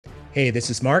Hey, this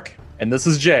is Mark. And this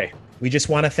is Jay. We just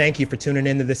want to thank you for tuning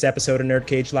in to this episode of Nerd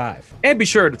Cage Live. And be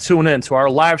sure to tune in to our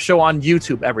live show on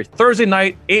YouTube every Thursday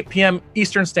night, 8 p.m.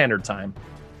 Eastern Standard Time.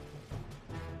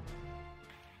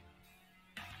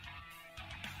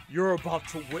 You're about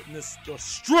to witness the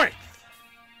strength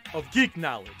of geek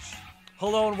knowledge.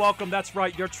 Hello and welcome. That's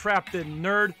right, you're trapped in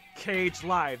Nerd Cage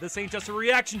Live. This ain't just a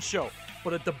reaction show,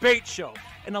 but a debate show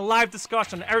and a live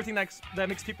discussion on everything that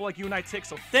makes people like you and I tick.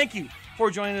 So thank you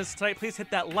for joining us tonight. Please hit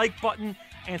that like button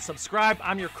and subscribe.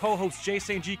 I'm your co-host, Jay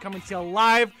St. G, coming to you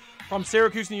live from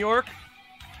Syracuse, New York.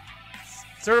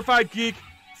 Certified geek,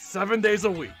 7 days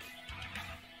a week.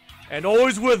 And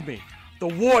always with me, the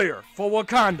warrior for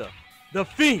Wakanda, the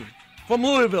fiend from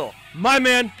Louisville, my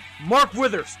man, Mark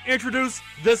Withers. Introduce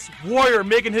this warrior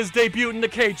making his debut in the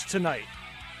cage tonight.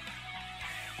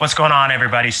 What's going on,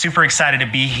 everybody? Super excited to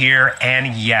be here.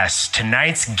 And yes,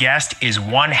 tonight's guest is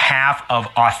one half of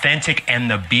Authentic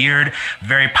and the Beard.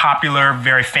 Very popular,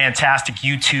 very fantastic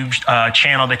YouTube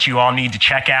channel that you all need to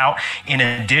check out. In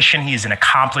addition, he's an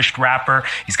accomplished rapper.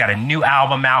 He's got a new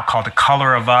album out called The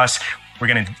Color of Us. We're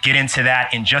going to get into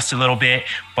that in just a little bit.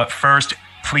 But first,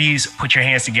 please put your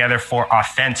hands together for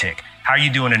Authentic. How are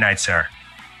you doing tonight, sir?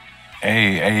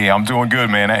 Hey, I'm doing good,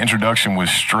 man. That introduction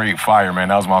was straight fire, man.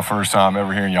 That was my first time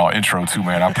ever hearing y'all intro, too,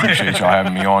 man. I appreciate y'all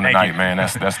having me on tonight, man.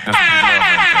 That's big love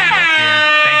right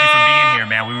there. Thank you for being here,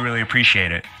 man. We really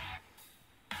appreciate it.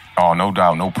 Oh, no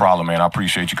doubt. No problem, man. I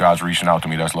appreciate you guys reaching out to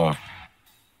me. That's love.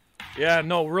 Yeah,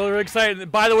 no, really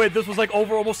excited. By the way, this was like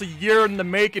over almost a year in the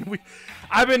making.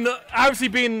 I've been obviously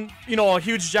being, a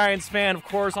huge Giants fan, of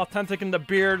course. Authentic and the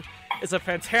Beard is a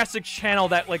fantastic channel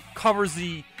that covers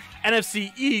the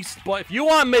NFC East, but if you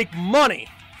want to make money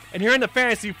and you're into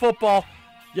fantasy football,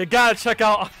 you gotta check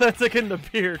out Authentic and the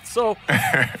Beard. So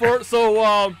yeah,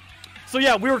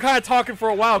 we were kind of talking for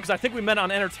a while because I think we met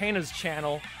on Entertainer's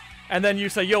channel, and then you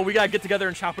say, "Yo, we gotta get together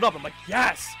and chop it up." I'm like,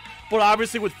 "Yes," but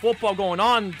obviously with football going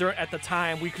on at the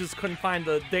time, we just couldn't find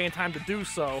the day and time to do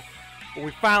so. But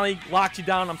we finally locked you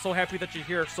down. I'm so happy that you're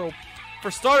here. So, for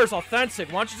starters, Authentic,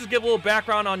 why don't you just give a little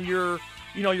background on your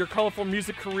colorful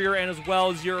music career and as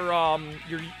well as your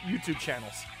YouTube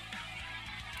channels?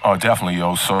 Oh, definitely,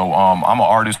 yo. So I'm an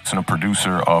artist and a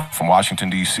producer from Washington,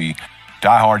 D.C.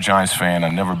 Diehard Giants fan.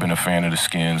 I've never been a fan of the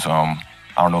Skins. I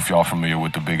don't know if y'all familiar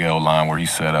with the Big L line where he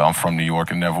said, I'm from New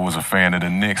York and never was a fan of the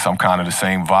Knicks. I'm kind of the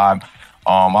same vibe.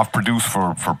 I've produced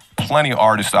for plenty of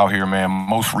artists out here, man.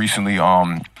 Most recently,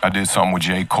 I did something with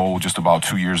J. Cole just about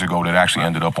 2 years ago that actually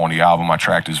ended up on the album. I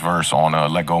tracked his verse on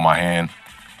Let Go My Hand.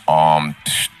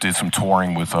 Did some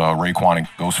touring with Raekwon and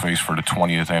Ghostface for the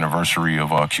 20th anniversary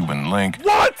of Cuban Link.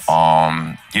 What?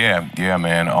 Yeah,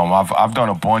 man. I've done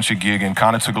a bunch of gigging.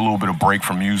 Kind of took a little bit of break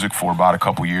from music for about a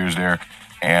couple years there.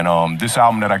 And this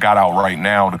album that I got out right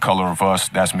now, The Color of Us,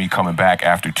 that's me coming back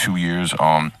after 2 years.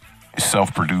 It's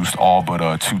self-produced, all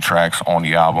but 2 tracks on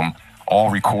the album, all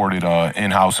recorded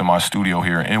in-house in my studio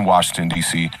here in Washington,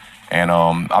 D.C. And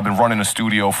I've been running a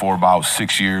studio for about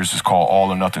 6 years. It's called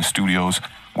All or Nothing Studios,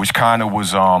 which kind of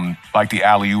was like the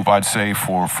alley-oop, I'd say,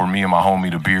 for me and my homie,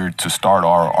 The Beard, to start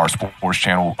our sports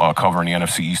channel covering the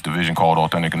NFC East division called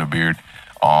Authentic and the Beard.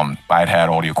 I had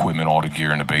all the equipment, all the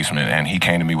gear in the basement, and he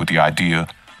came to me with the idea,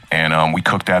 and we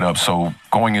cooked that up. So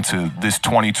going into this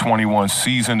 2021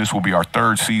 season, this will be our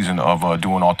 3rd season of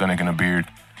doing Authentic and the Beard.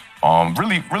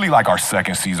 Really like our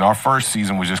 2nd season. Our 1st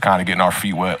season was just kind of getting our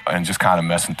feet wet and just kind of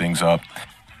messing things up.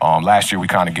 Last year, we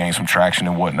kind of gained some traction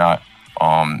and whatnot.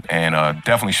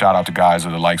 Definitely shout out to guys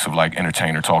of the likes of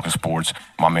Entertainer, Talking Sports,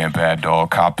 my man Bad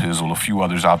Dog, Cop Pizzle, a few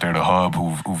others out there, The Hub,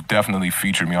 who've definitely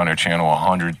featured me on their channel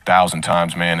 100,000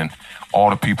 times, man. And all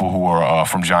the people who are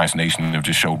from Giants Nation have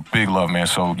just showed big love, man.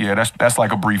 So yeah, that's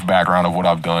like a brief background of what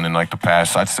I've done in the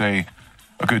past, I'd say,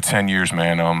 a good 10 years,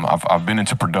 man. I've been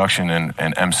into production and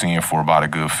MCing for about a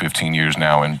good 15 years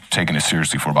now and taking it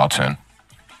seriously for about 10.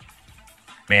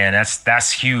 Man,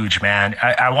 that's huge, man.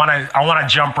 I wanna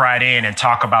jump right in and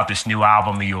talk about this new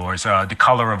album of yours, The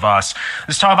Color of Us.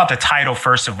 Let's talk about the title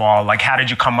first of all. How did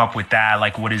you come up with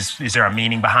that? What is there a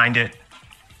meaning behind it?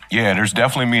 Yeah, there's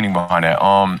definitely meaning behind that.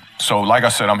 So like I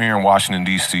said, I'm here in Washington,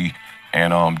 D.C.,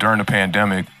 and during the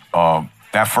pandemic,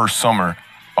 that first summer,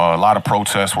 a lot of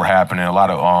protests were happening, a lot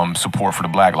of support for the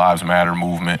Black Lives Matter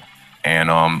movement, and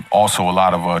also a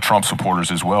lot of Trump supporters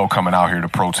as well coming out here to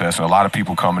protest, and a lot of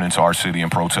people coming into our city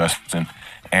and protesting.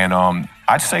 And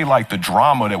I'd say the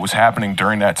drama that was happening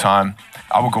during that time,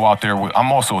 I would go out there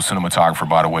I'm also a cinematographer,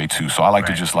 by the way, too, so I like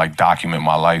to just document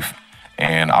my life.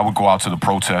 And I would go out to the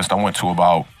protest. I went to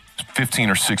about 15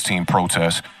 or 16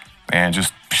 protests and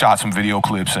just shot some video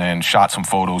clips and shot some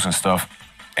photos and stuff.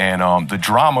 And the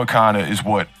drama kind of is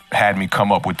what had me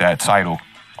come up with that title.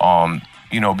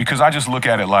 You know, because I just look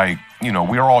at it like, you know,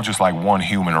 we're all just like one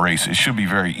human race. It should be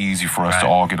very easy for us to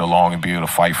all get along and be able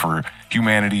to fight for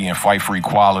humanity and fight for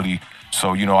equality.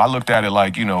 So, you know, I looked at it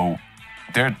like, you know,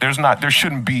 there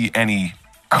shouldn't be any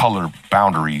color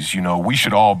boundaries. You know, we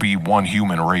should all be one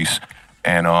human race.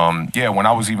 And yeah, when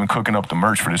I was even cooking up the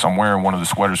merch for this, I'm wearing one of the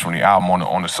sweaters from the album.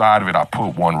 On the side of it, I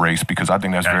put one race because I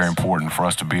think that's very important for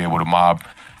us to be able to mob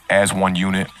as one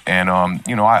unit. And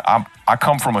you know, I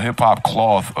come from a hip hop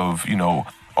cloth of, you know,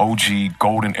 OG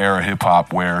golden era hip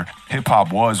hop where hip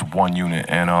hop was one unit.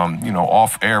 And you know,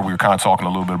 off air we were kind of talking a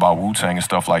little bit about Wu-Tang and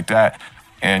stuff like that.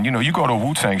 And you know, you go to a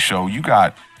Wu-Tang show, you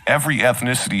got every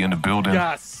ethnicity in the building.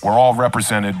 Yes. We're all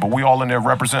represented, but we all in there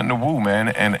representing the Wu, man.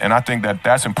 And I think that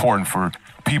that's important for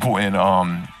people in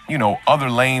you know, other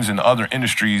lanes and other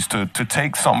industries to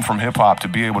take something from hip hop to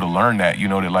be able to learn that. You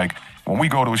know, that like when we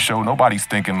go to a show, nobody's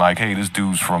thinking like, hey, this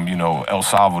dude's from, you know, El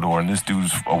Salvador and this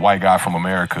dude's a white guy from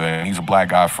America and he's a black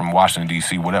guy from Washington,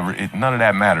 D.C., whatever. None of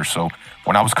that matters. So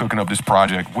when I was cooking up this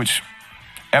project, which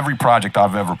every project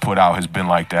I've ever put out has been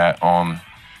like that,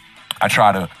 I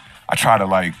try to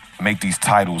like make these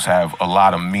titles have a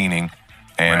lot of meaning.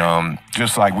 And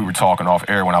just like we were talking off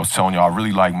air when I was telling y'all, I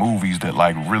really like movies that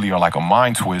like really are like a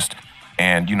mind twist.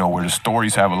 And, you know, where the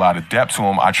stories have a lot of depth to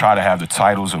them, I try to have the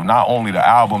titles of not only the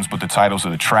albums, but the titles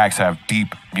of the tracks have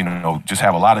deep, you know, just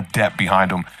have a lot of depth behind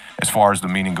them as far as the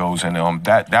meaning goes. And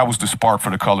that was the spark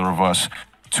for The Color of Us.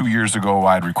 2 years ago,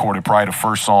 I had recorded probably the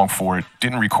first song for it.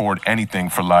 Didn't record anything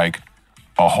for like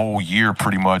a whole year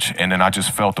pretty much. And then I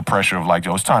just felt the pressure of like,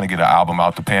 yo, it's time to get an album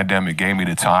out. The pandemic gave me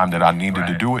the time that I needed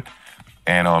to do it.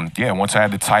 And yeah, once I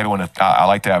had the title, and I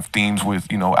like to have themes with,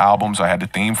 you know, albums. I had the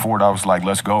theme for it. I was like,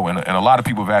 let's go. And a lot of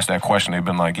people have asked that question. They've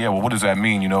been like, yeah, well, what does that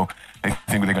mean? You know, they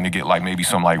think they're going to get like maybe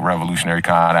some like revolutionary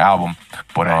kind of album.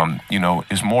 But, you know,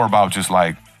 it's more about just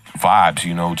like vibes,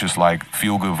 you know, just like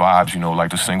feel good vibes. You know,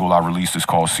 like the single I released is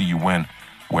called See You Win,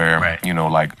 where, you know,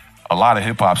 like a lot of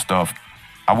hip hop stuff,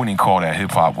 I wouldn't even call that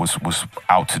hip hop was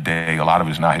out today. A lot of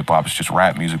it is not hip hop. It's just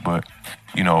rap music. But,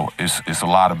 you know, it's a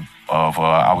lot of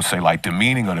I would say like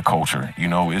demeaning of the culture. You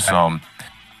know, it's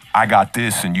I got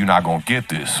this and you're not gonna get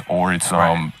this, or it's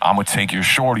I'm gonna take your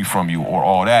shorty from you, or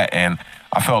all that. And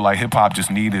I felt like hip hop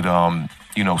just needed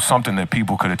you know, something that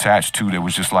people could attach to that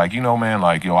was just like, you know, man,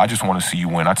 like, yo, I just want to see you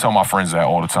win. I tell my friends that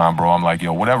all the time, bro. I'm like,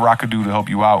 yo, whatever I could do to help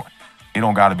you out, it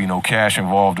don't gotta be no cash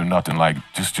involved or nothing. Like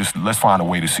just let's find a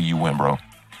way to see you win, bro.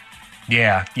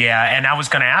 Yeah, and I was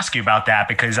going to ask you about that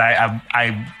because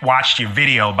I watched your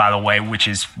video, by the way, which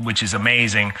is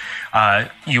amazing.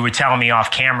 You were telling me off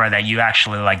camera that you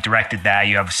actually like directed that.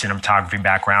 You have a cinematography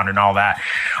background and all that.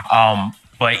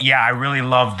 But yeah, I really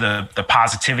love the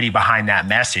positivity behind that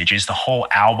message. Is the whole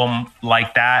album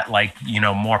like that? Like, you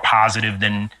know, more positive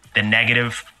than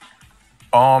negative?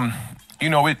 You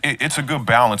know, it's a good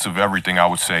balance of everything, I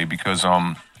would say, because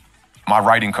my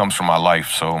writing comes from my life.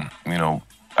 So, you know,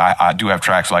 I do have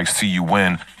tracks like See You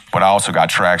Win, but I also got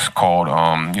tracks called,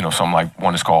 you know, something like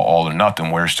one is called All or Nothing,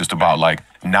 where it's just about like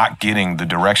not getting the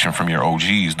direction from your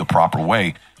OGs the proper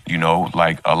way. You know,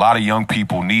 like a lot of young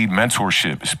people need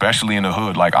mentorship, especially in the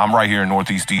hood. Like I'm right here in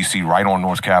Northeast DC, right on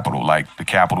North Capitol. Like the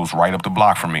Capitol's right up the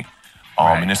block from me.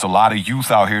 And there's a lot of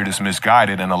youth out here that's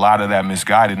misguided, and a lot of that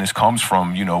misguidedness comes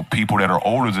from, you know, people that are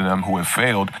older than them who have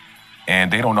failed, and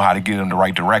they don't know how to get in the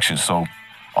right direction. So,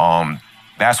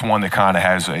 that's one that kind of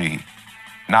has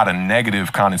not a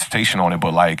negative connotation on it,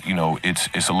 but like, you know, it's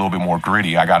a little bit more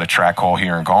gritty. I got a track called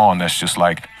Here and Gone that's just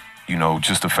like, you know,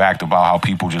 just the fact about how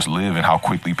people just live and how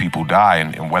quickly people die,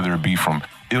 and whether it be from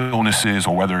illnesses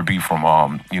or whether it be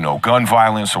from, you know, gun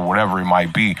violence or whatever it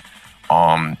might be.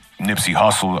 Nipsey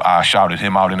Hussle, I shouted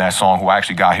him out in that song, who I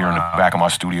actually got here in the back of my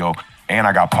studio. And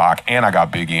I got Pac, and I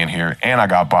got Biggie in here, and I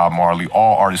got Bob Marley,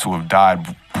 all artists who have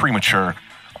died premature.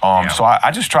 So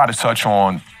I just try to touch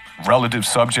on relative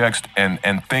subjects and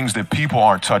things that people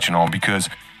aren't touching on, because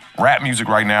rap music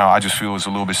right now, I just feel is a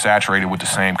little bit saturated with the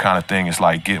same kind of thing. It's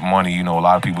like get money, you know, a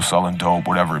lot of people selling dope,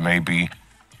 whatever it may be.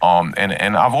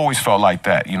 And I've always felt like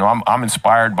that. You know, I'm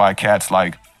inspired by cats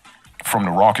like from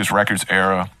the Raucous Records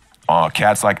era,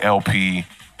 cats like LP,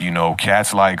 you know,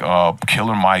 cats like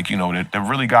Killer Mike, you know, that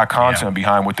really got content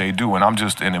behind what they do. And I'm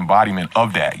just an embodiment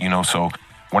of that, you know, so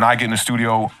when I get in the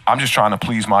studio, I'm just trying to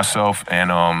please myself,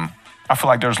 and I feel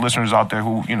like there's listeners out there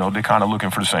who, you know, they're kind of looking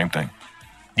for the same thing.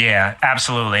 Yeah,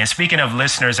 absolutely. And speaking of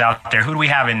listeners out there, who do we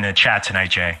have in the chat tonight,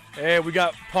 Jay? Hey, we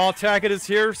got Paul Tackett is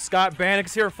here, Scott Bannock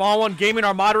is here, Follow On Gaming,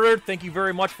 our moderator. Thank you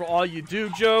very much for all you do,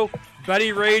 Joe.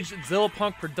 Betty Rage, Zilla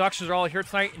Punk Productions are all here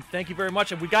tonight, and thank you very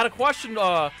much. And we got a question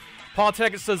Paul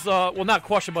Taggart says, well, not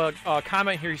question, but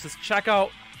comment here. He says, check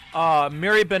out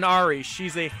Mary Ben-Ari.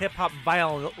 She's a hip-hop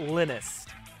violinist.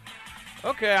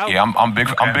 Okay. I'm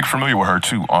big familiar with her,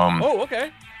 too.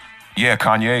 Okay. Yeah,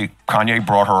 Kanye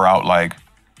brought her out, like,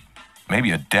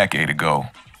 maybe a decade ago.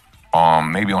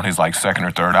 Maybe on his, like, second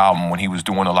or third album when he was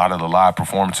doing a lot of the live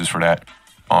performances for that.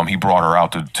 He brought her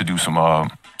out to do some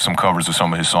covers of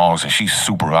some of his songs, and she's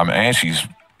super, and she's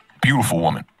beautiful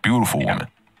woman.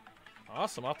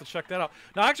 Awesome. I'll have to check that out.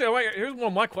 Now, actually, here's one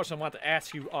of my questions I want to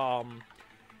ask you.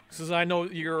 Since I know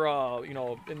you're,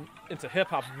 into hip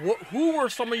hop, who were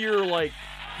some of your like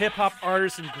hip hop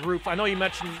artists and groups? I know you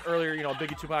mentioned earlier,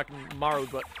 Biggie, Tupac, and Maru,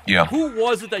 but who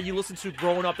was it that you listened to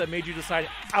growing up that made you decide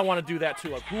I want to do that too?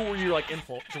 Like, who were your like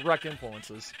direct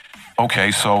influences?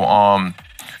 Okay, so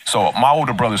my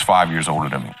older brother's 5 years older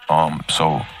than me.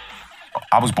 So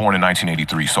I was born in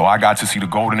 1983, so I got to see the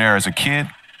golden era as a kid.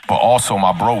 But also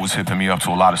my bro was hipping me up to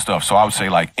a lot of stuff. So I would say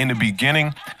like in the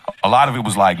beginning, a lot of it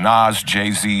was like Nas,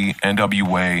 Jay-Z,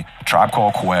 NWA, Tribe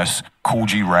Called Quest, Cool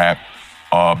G Rap,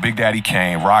 Big Daddy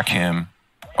Kane, Rakim,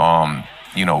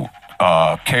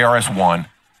 KRS-One.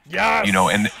 Yes.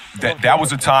 And that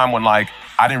was a time when like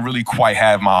I didn't really quite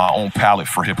have my own palette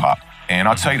for hip hop. And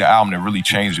I'll tell you the album that really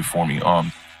changed it for me.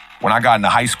 When I got into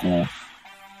high school,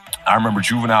 I remember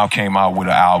Juvenile came out with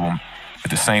an album. At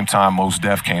the same time, Mos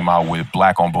Def came out with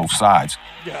Black on Both Sides.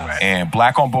 Yes. And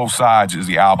Black on Both Sides is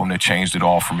the album that changed it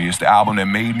all for me. It's the album that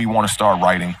made me want to start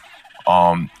writing.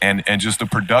 And just the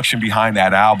production behind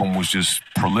that album was just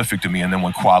prolific to me. And then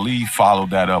when Kweli followed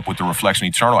that up with the Reflection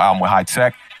Eternal album with High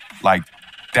Tech, like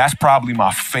that's probably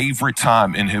my favorite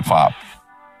time in hip hop.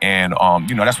 And,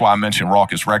 that's why I mentioned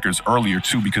Rawkus Records earlier,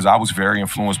 too, because I was very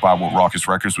influenced by what Rawkus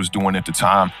Records was doing at the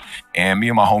time. And me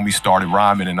and my homies started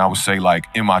rhyming. And I would say, like,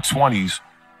 in my 20s,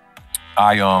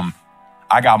 I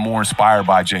got more inspired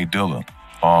by Jay Dilla.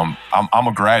 I'm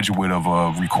a graduate of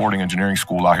a recording engineering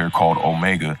school out here called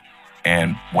Omega.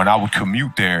 And when I would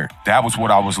commute there, that was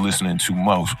what I was listening to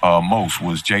most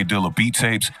was Jay Dilla beat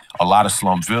tapes, a lot of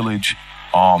Slum Village.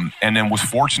 And then was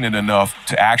fortunate enough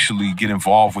to actually get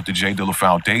involved with the Jay Dilla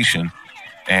Foundation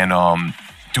and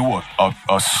do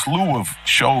a slew of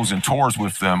shows and tours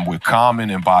with them with Common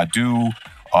and Badu,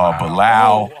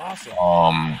 Bilal,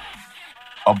 awesome.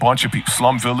 A bunch of people,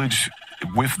 Slum Village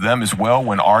with them as well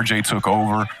when RJ took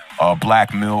over,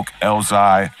 Black Milk,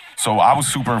 Elzai. So I was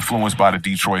super influenced by the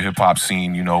Detroit hip hop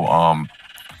scene,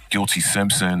 Guilty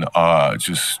Simpson,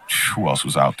 just who else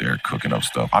was out there cooking up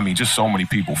stuff? I mean, just so many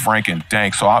people, Frank and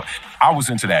Dank. So I was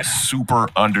into that super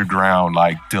underground,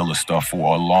 like Dilla stuff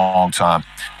for a long time.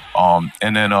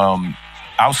 And then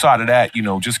outside of that,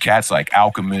 just cats like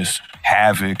Alchemist,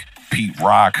 Havoc, Pete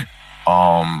Rock.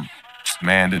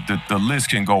 Man, the list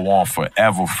can go on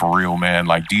forever for real, man.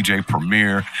 Like DJ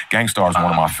Premier, Gangstar is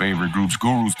one of my favorite groups.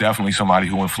 Guru's definitely somebody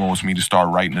who influenced me to start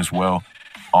writing as well.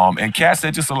 And cats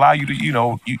that just allow you to,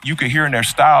 you could hear in their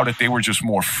style that they were just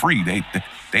more free. They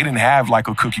didn't have like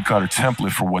a cookie cutter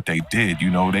template for what they did.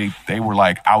 They were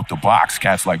like out the box.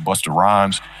 Cats like Busta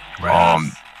Rhymes.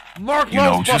 Right. Mark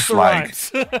loves just Busta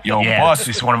Rhymes. Bus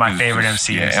is one of my favorite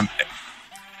MCs.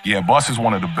 Yeah, Bus is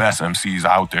one of the best MCs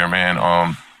out there,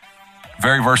 man.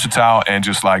 Very versatile and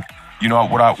just like,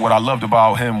 what I loved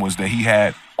about him was that he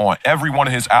had on every one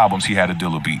of his albums, he had a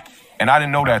Dilla beat. And I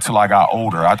didn't know that till I got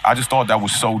older. I just thought that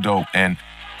was so dope. And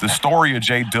the story of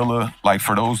Jay Dilla, like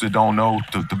for those that don't know,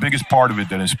 the biggest part of it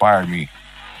that inspired me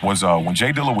was when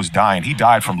Jay Dilla was dying. He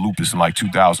died from lupus in like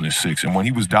 2006. And when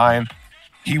he was dying,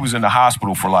 he was in the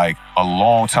hospital for like a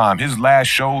long time. His last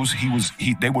shows,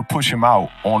 they would push him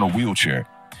out on a wheelchair.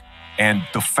 And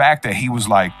the fact that he was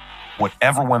like,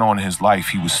 whatever went on in his life,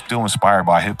 he was still inspired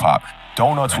by hip hop.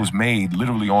 Donuts was made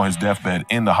literally on his deathbed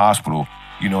in the hospital.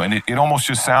 And it almost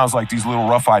just sounds like these little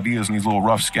rough ideas and these little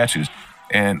rough sketches.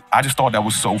 And I just thought that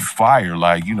was so fire.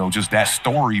 Like, just that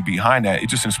story behind that, it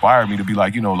just inspired me to be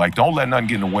like, don't let nothing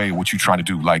get in the way of what you're trying to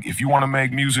do. Like, if you want to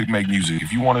make music, make music.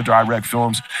 If you want to direct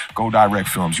films, go direct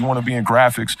films. You want to be in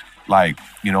graphics, like,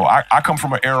 I come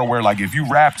from an era where, like, if you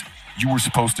rapped, you were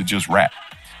supposed to just rap.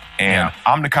 And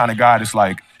I'm the kind of guy that's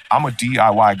like, I'm a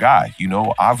DIY guy,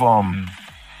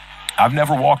 I've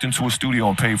never walked into a studio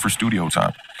and paid for studio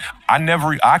time. I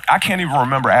can't even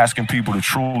remember asking people to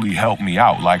truly help me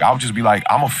out. Like, I'll just be like,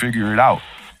 I'm gonna figure it out.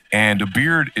 And the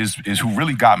Beard is who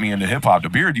really got me into hip hop. The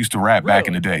Beard used to rap back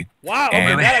in the day. Wow.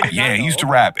 And he used to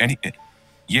rap. And he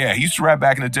used to rap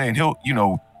back in the day. And he'll,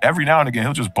 every now and again,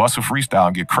 he'll just bust a freestyle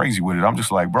and get crazy with it. I'm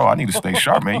just like, bro, I need to stay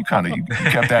sharp, man. You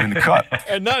kept that in the cut.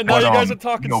 And now you guys are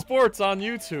talking sports on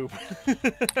YouTube.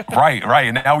 Right.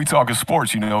 And now we talking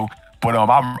sports, But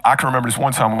I can remember this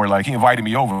one time where like he invited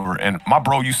me over, and my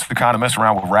bro used to kind of mess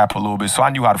around with rap a little bit, so I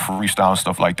knew how to freestyle and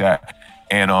stuff like that.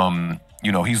 And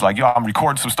you know, he's like, yo, I'm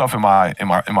recording some stuff in my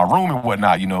room and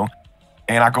whatnot, you know.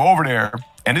 And I go over there,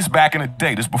 and this back in the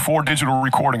day, this before digital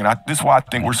recording, and this is why I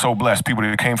think we're so blessed, people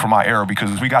that came from my era,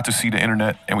 because we got to see the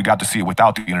internet and we got to see it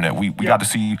without the internet. We got to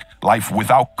see life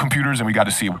without computers, and we got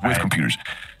to see it with computers.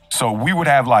 So we would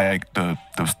have like the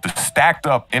stacked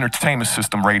up entertainment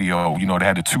system radio, you know, they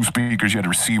had the 2 speakers, you had the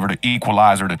receiver, the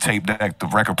equalizer, the tape deck, the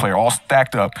record player, all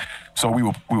stacked up. So we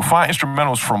would find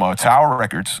instrumentals from Tower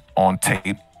Records on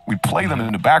tape. We'd play them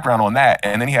in the background on that.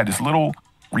 And then he had this little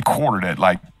recorder that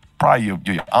like probably your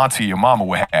auntie, your mama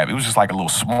would have. It was just like a little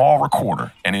small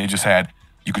recorder. And it just had,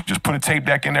 you could just put a tape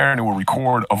deck in there and it would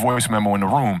record a voice memo in the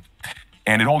room.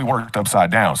 And it only worked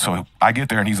upside down. So I get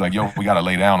there and he's like, yo, we got to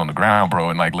lay down on the ground, bro,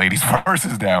 and like lay these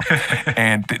verses down.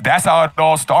 And that's how it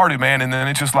all started, man. And then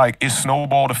it's just like, it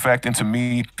snowballed effect into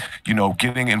me, you know,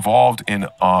 getting involved in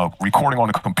recording on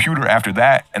the computer after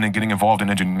that, and then getting involved in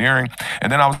engineering.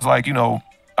 And then I was like, you know,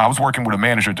 I was working with a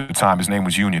manager at the time. His name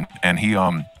was Union. And he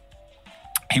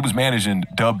was managing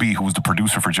Dub B, who was the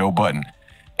producer for Joe Budden.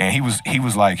 And he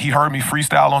was like, he heard me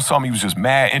freestyle on something. He was just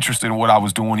mad interested in what I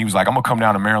was doing. He was like, I'm gonna come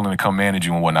down to Maryland and come manage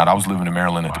you and whatnot. I was living in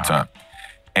Maryland at the time.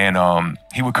 And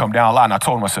he would come down a lot. And I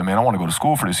told him, I said, man, I want to go to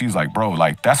school for this. He's like, bro,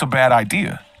 like, that's a bad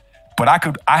idea. But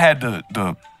I had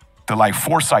the like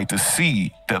foresight to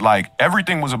see that like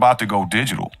everything was about to go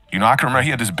digital. You know, I can remember he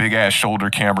had this big ass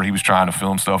shoulder camera he was trying to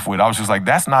film stuff with. I was just like,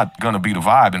 that's not gonna be the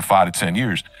vibe in 5 to 10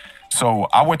 years. So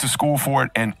I went to school for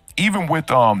it. And even with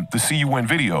the See You Win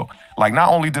video, like not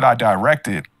only did I direct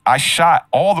it, I shot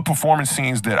all the performance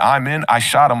scenes that I'm in, I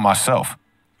shot them myself.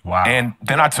 Wow. And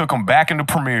then I took them back into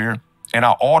Premiere and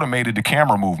I automated the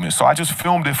camera movement. So I just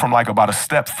filmed it from like about a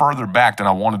step further back than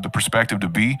I wanted the perspective to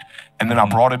be. And then I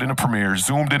brought it into Premiere,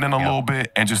 zoomed it in a little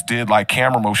bit, and just did like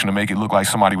camera motion to make it look like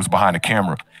somebody was behind the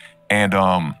camera. And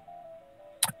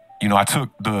you know, I took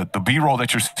the B-roll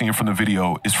that you're seeing from the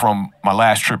video is from my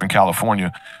last trip in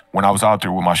California when I was out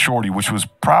there with my shorty, which was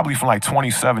probably from like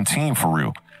 2017 for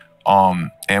real.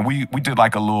 And we did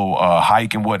like a little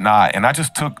hike and whatnot. And I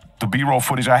just took the B-roll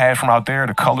footage I had from out there.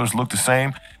 The colors looked the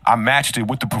same. I matched it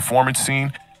with the performance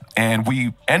scene. And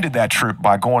we ended that trip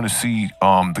by going to see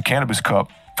the Cannabis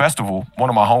Cup Festival. One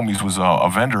of my homies was a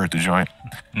vendor at the joint.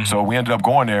 So we ended up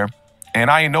going there. And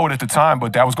I didn't know it at the time,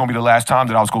 but that was going to be the last time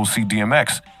that I was going to see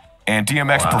DMX. And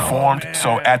DMX performed.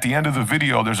 So at the end of the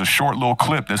video, there's a short little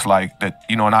clip that's like that,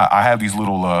 you know, and I have these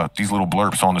little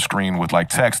blurps on the screen with like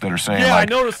text that are saying, yeah,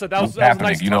 like, I noticed that. That was a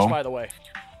nice touch, by the way.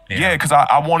 Yeah, because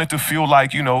I wanted to feel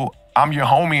like, you know, I'm your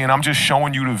homie and I'm just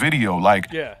showing you the video.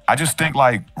 Like, I just think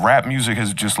like rap music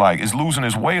has just like, is losing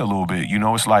its way a little bit. You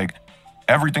know, it's like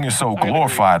everything is so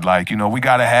glorified. Like, you know, we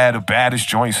got to have the baddest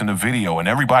joints in the video and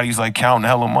everybody's like counting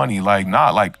hella money. Like,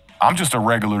 not like, I'm just a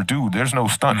regular dude. There's no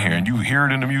stunt here. And you hear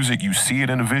it in the music, you see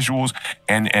it in the visuals,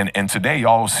 and today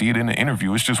y'all see it in the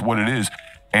interview. It's just what it is.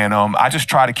 And I just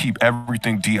try to keep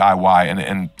everything DIY.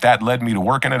 And that led me to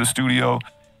working at a studio.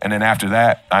 And then after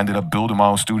that, I ended up building my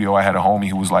own studio. I had a homie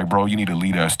who was like, bro, you need to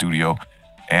lead that studio.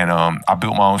 And I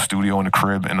built my own studio in the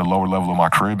crib, in the lower level of my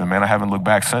crib. And man, I haven't looked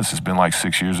back since. It's been like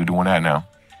 6 years of doing that now.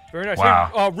 Very nice. Wow.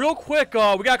 Hey, real quick, we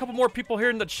got a couple more people here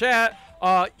in the chat.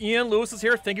 Ian Lewis is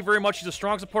here. Thank you very much. He's a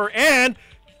strong supporter. And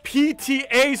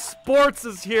PTA Sports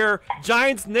is here.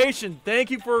 Giants Nation,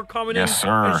 thank you for coming in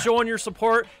and showing your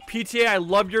support. PTA, I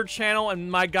love your channel.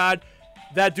 And my God,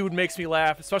 that dude makes me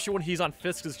laugh, especially when he's on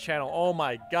Fisk's channel. Oh,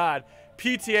 my God.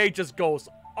 PTA just goes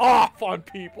off on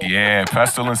people. Yeah,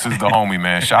 Pestilence is the homie,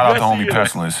 man. Shout out to homie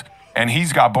Pestilence. And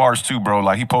he's got bars too, bro.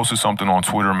 Like, he posted something on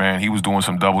Twitter, man. He was doing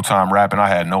some double time rapping. I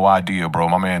had no idea, bro.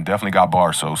 My man definitely got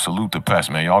bars, so salute to Pest,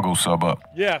 man. Y'all go sub up.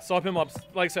 Yeah, sub him up.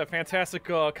 Like I said, fantastic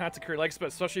content creator. Like I said,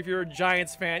 especially if you're a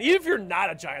Giants fan. Even if you're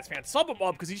not a Giants fan, sub him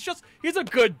up because he's a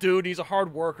good dude. He's a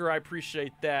hard worker. I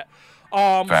appreciate that.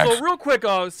 So real quick,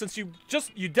 since you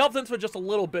delved into it just a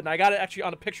little bit, and I got it actually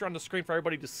on a picture on the screen for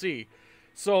everybody to see.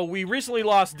 So we recently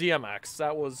lost DMX.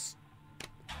 That was...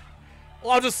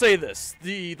 Well, I'll just say this.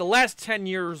 The last 10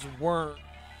 years weren't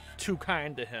too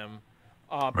kind to him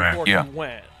before he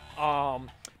went. But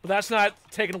that's not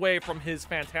taken away from his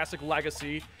fantastic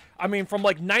legacy. I mean, from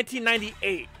like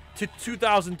 1998 to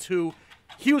 2002,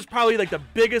 he was probably like the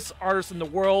biggest artist in the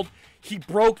world. He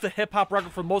broke the hip-hop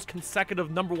record for most consecutive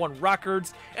 #1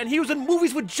 records. And he was in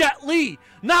movies with Jet Li.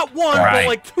 Not one, but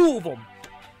like 2 of them.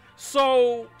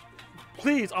 So,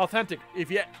 please, Authentic,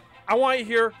 I want you to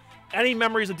hear... any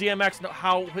memories of DMX and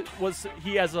how was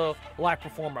he as a live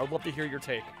performer? I would love to hear your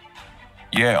take.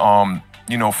 Yeah,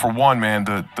 you know, for one, man,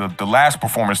 the last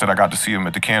performance that I got to see him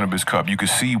at the Cannabis Cup, you could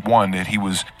see, one, that he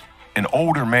was an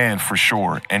older man for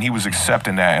sure, and he was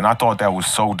accepting that, and I thought that was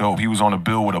so dope. He was on the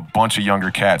bill with a bunch of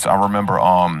younger cats. I remember,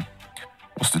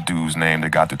 what's the dude's name that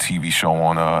got the TV show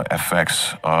on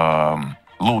FX?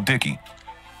 Lil Dicky.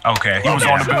 Okay. He was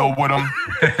on the bill with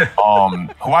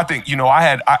him. Who I think, you know,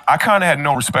 I kind of had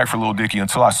no respect for Lil Dicky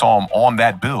until I saw him on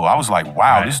that bill. I was like,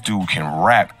 wow, this dude can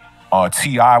rap.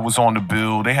 T.I. was on the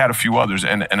bill. They had a few others,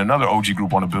 and another OG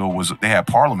group on the bill was, they had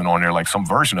Parliament on there, like some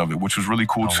version of it, which was really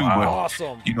cool too. Wow. But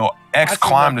Awesome. you know, X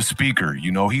climbed the speaker.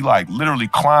 You know, he like literally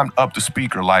climbed up the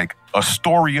speaker like a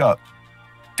story up.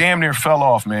 Damn near fell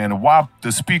off, man.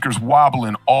 The speaker's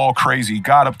wobbling all crazy. He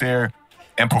got up there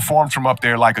and performed from up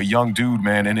there like a young dude,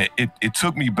 man. And it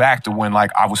took me back to when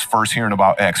like I was first hearing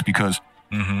about X, because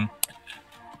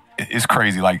it's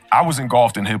crazy. Like, I was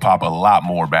engulfed in hip hop a lot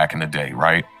more back in the day,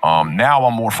 right? Now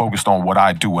I'm more focused on what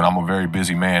I do, and I'm a very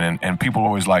busy man. And people are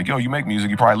always like, yo, you make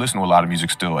music, you probably listen to a lot of music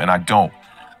still, and I don't.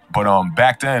 But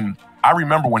back then, I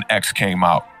remember when X came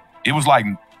out. It was like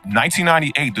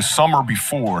 1998, the summer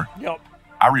before. Yep.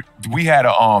 We had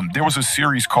there was a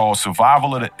series called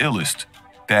Survival of the Illest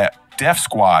that Def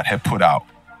Squad had put out,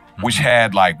 which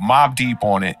had like Mobb Deep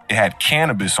on it. It had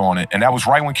Cannabis on it. And that was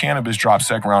right when Cannabis dropped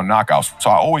Second Round Knockouts.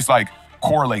 So I always like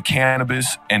correlate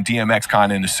Cannabis and DMX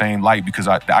kind of in the same light, because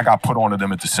I got put onto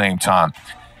them at the same time.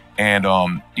 And,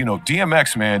 you know,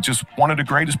 DMX, man, just one of the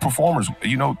greatest performers.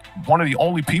 You know, one of the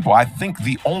only people, I think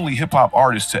the only hip hop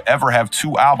artist to ever have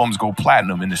 2 albums go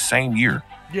platinum in the same year.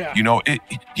 Yeah. You know,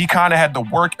 he kind of had the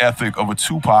work ethic of a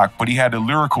Tupac, but he had the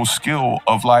lyrical skill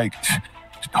of like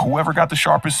whoever got the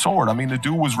sharpest sword. I mean, the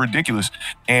dude was ridiculous.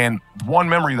 And one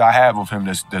memory that I have of him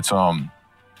that's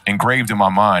engraved in my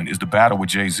mind is the battle with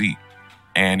Jay-Z.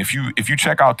 And if you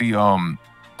check out the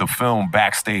film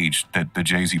Backstage that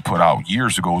Jay-Z put out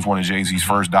years ago, it was one of Jay-Z's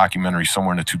first documentaries,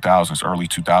 somewhere in the 2000s, early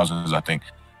 2000s, I think.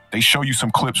 They show you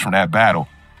some clips from that battle,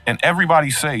 and everybody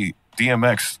say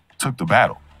DMX took the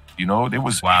battle. You know, it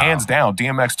was hands down,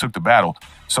 DMX took the battle.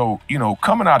 So, you know,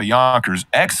 coming out of Yonkers,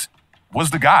 X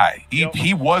was the guy.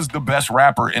 He was the best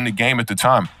rapper in the game at the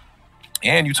time.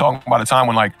 And you talking about a time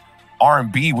when like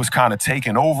R&B was kind of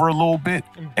taking over a little bit,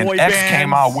 and X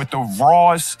came out with the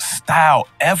rawest style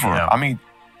ever. Yeah. I mean,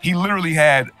 he literally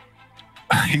had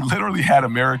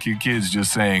American kids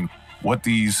just saying what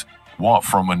these want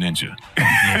from a ninja.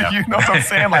 Yeah. You know what I'm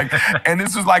saying? Like, and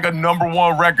this was like a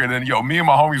 #1 record. And yo, me and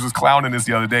my homies was clowning this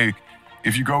the other day.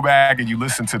 If you go back and you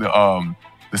listen to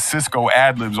the Cisco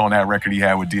ad-libs on that record he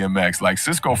had with DMX, like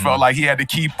Cisco felt like he had to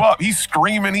keep up. He's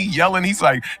screaming, he's yelling, he's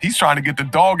trying to get the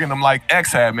dog in him like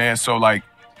X had, man. So like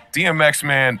DMX,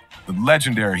 man, the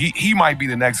legendary. He might be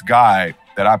the next guy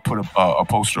that I put a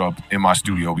poster up in my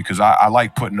studio, because I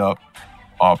like putting up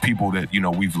people that, you know,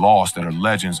 we've lost that are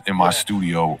legends in my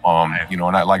studio. You know,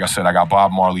 and like I said, I got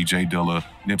Bob Marley, Jay Dilla,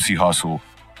 Nipsey Hussle,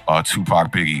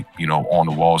 Tupac, Biggie, you know, on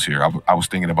the walls here. I was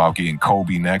thinking about getting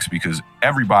Kobe next, because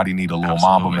everybody need a little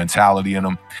Mamba mentality in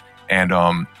them. And,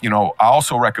 you know, I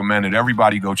also recommend that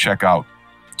everybody go check out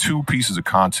 2 pieces of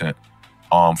content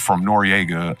from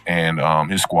Noreaga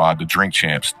and his squad, the Drink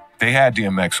Champs. They had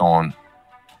DMX on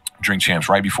Drink Champs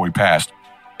right before he passed.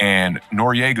 And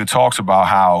Noreaga talks about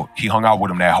how he hung out with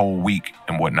him that whole week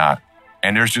and whatnot.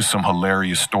 And there's just some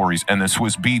hilarious stories. And then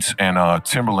Swiss Beats and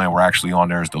Timberland were actually on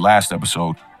there as the last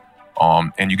episode.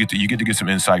 And you get to get some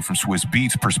insight from Swiss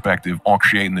Beats' perspective on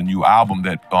creating the new album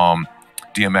that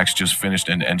DMX just finished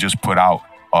and just put out,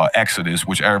 Exodus,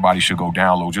 which everybody should go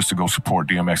download just to go support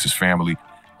DMX's family.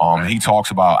 He talks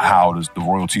about how the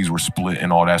royalties were split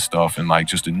and all that stuff, and like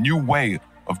just a new way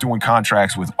of doing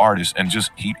contracts with artists. And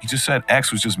just he just said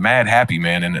X was just mad happy,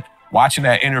 man. And watching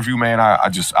that interview, man,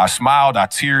 I smiled, I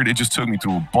teared. It just took me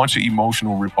through a bunch of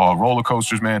emotional roller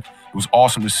coasters, man. It was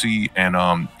awesome to see. And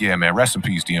yeah, man, rest in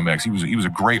peace, DMX. He was a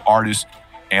great artist,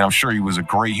 and I'm sure he was a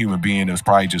great human being that was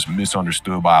probably just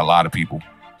misunderstood by a lot of people.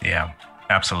 Yeah,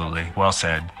 absolutely. Well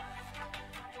said.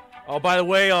 Oh, by the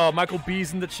way, Michael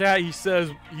B's in the chat. He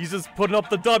says he's just putting up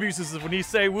the W's. He says when he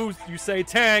say woo, you say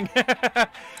tang.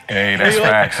 Hey, that's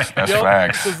facts. That's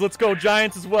facts. He says let's go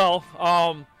Giants as well.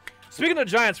 Speaking of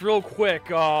Giants, real quick,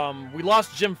 we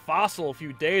lost Jim Fossil a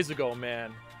few days ago,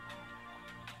 man.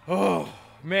 Oh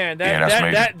man,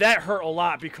 that hurt a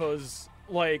lot, because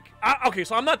like okay,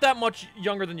 so I'm not that much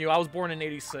younger than you. I was born in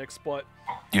 '86, but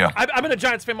yeah, I've been a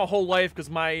Giants fan my whole life, because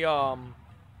my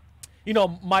you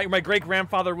know, my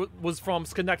great-grandfather was from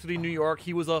Schenectady, New York.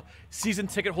 He was a season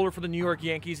ticket holder for the New York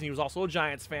Yankees, and he was also a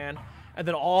Giants fan. And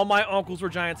then all my uncles were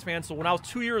Giants fans. So when I was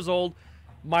 2 years old,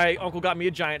 my uncle got me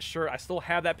a Giants shirt. I still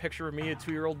have that picture of me, a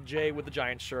 2-year-old Jay with the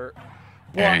Giants shirt.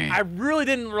 But I really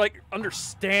didn't like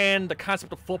understand the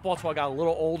concept of football until I got a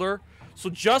little older. So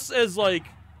just as like,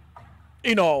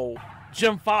 you know,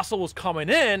 Jim Fossil was coming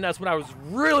in, that's when I was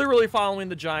really, really following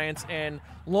the Giants. And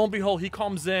lo and behold, he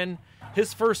comes in.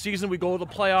 His first season, we go to the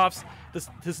playoffs.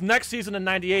 His next season in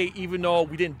 '98, even though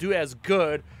we didn't do as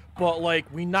good, but like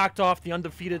we knocked off the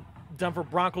undefeated Denver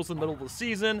Broncos in the middle of the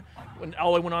season when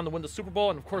LA went on to win the Super Bowl.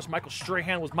 And of course, Michael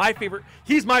Strahan was my favorite.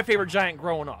 He's my favorite Giant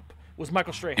growing up. Was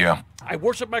Michael Strahan. Yeah. I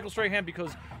worship Michael Strahan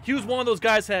because he was one of those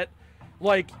guys that,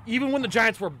 like, even when the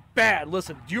Giants were bad,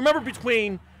 listen, do you remember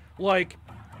between, like,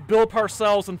 Bill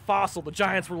Parcells and Fossil, the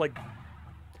Giants were, like,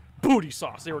 booty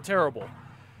sauce. They were terrible.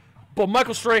 But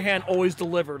Michael Strahan always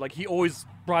delivered. Like, he always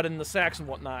brought in the sacks and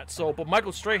whatnot. So, but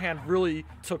Michael Strahan really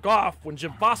took off when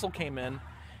Jim Fossil came in.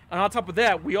 And on top of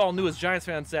that, we all knew as Giants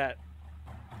fans that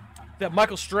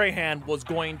Michael Strahan was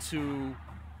going to,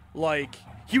 like,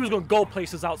 he was going to go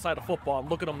places outside of football, and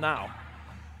look at him now.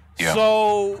 Yeah.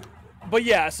 So, like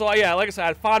I said, I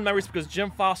had fond memories because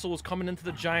Jim Fossil was coming into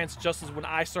the Giants just as when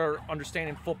I started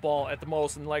understanding football at the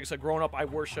most. And like I said, growing up, I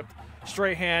worshipped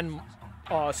Strahan,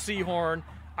 Sehorn,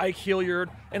 Ike Hilliard,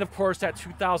 and of course that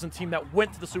 2000 team that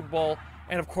went to the Super Bowl,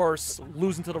 and of course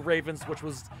losing to the Ravens, which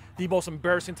was the most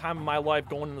embarrassing time of my life,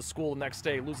 going into school the next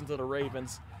day, losing to the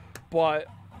Ravens. But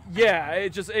yeah,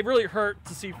 it really hurt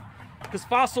to see. Because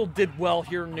Fossil did well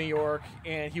here in New York,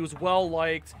 and he was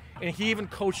well-liked, and he even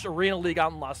coached Arena League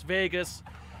out in Las Vegas,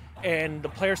 and the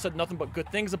players said nothing but good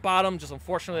things about him. Just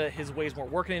unfortunately that his ways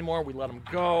weren't working anymore. We let him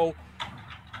go.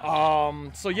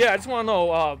 So yeah, I just want to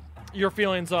know your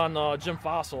feelings on Jim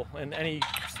Fossil and any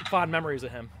fond memories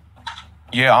of him.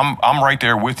 Yeah, I'm right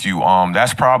there with you.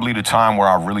 That's probably the time where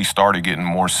I really started getting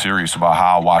more serious about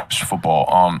how I watch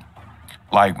football.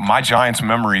 Like, my Giants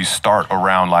memories start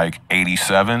around, like,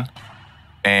 87.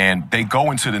 And they go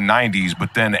into the 90s,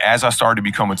 but then as I started to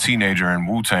become a teenager and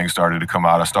Wu-Tang started to come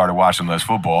out, I started watching less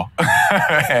football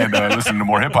and listening to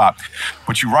more hip-hop.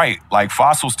 But you're right. Like,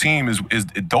 Fossil's team is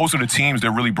those are the teams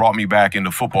that really brought me back into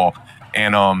football.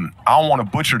 And I don't want to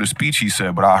butcher the speech he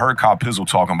said, but I heard Kyle Pizzle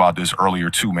talking about this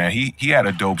earlier too, man. He had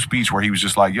a dope speech where he was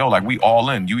just like, yo, like, we all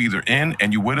in. You either in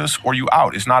and you with us or you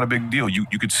out. It's not a big deal. You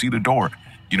could see the door,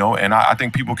 you know? And I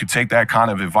think people could take that kind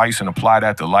of advice and apply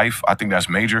that to life. I think that's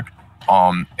major.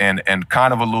 And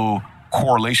kind of a little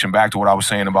correlation back to what I was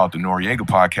saying about the Noriega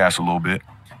podcast a little bit.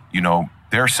 You know,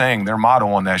 they're saying their motto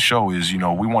on that show is, you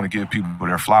know, we want to give people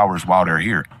their flowers while they're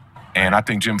here. And I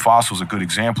think Jim Fossil's a good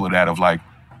example of that, of like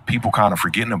people kind of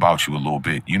forgetting about you a little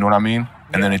bit. You know what I mean?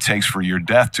 And then it takes for your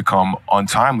death to come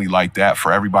untimely like that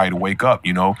for everybody to wake up,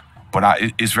 you know? But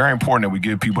it's very important that we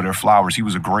give people their flowers. He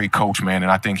was a great coach, man,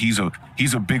 and I think he's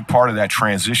a big part of that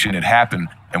transition that happened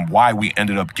and why we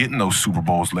ended up getting those Super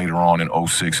Bowls later on in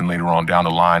 06 and later on down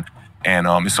the line. And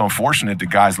it's unfortunate that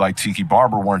guys like Tiki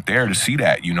Barber weren't there to see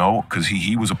that, you know, because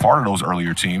he was a part of those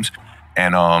earlier teams.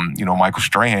 And, you know, Michael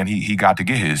Strahan, he got to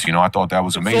get his. You know, I thought that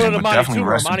was amazing. But definitely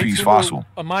rest in peace, Fossil.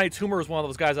 Amani Toomer was one of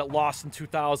those guys that lost in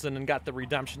 2000 and got the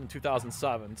redemption in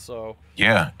 2007. So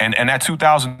yeah, and that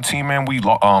 2000 team, man, we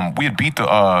had beat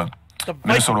the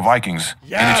Minnesota Vikings in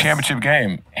the championship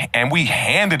game, and we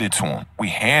handed it to them. We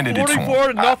handed it to them.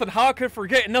 44-0. How I could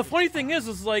forget? And the funny thing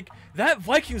is like that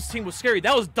Vikings team was scary.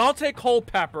 That was Dante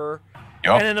Culpepper,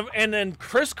 and then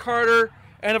Chris Carter,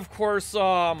 and of course,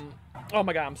 oh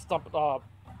my God, I'm stumped. Oh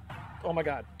my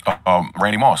God.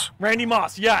 Randy Moss. Randy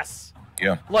Moss, yes.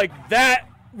 Yeah. Like, that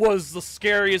was the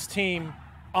scariest team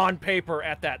on paper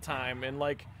at that time, and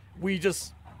like we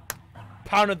just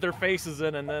pounded their faces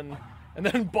in, and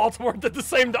then Baltimore did the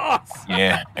same to us.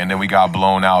 Yeah, and then we got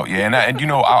blown out. Yeah, and you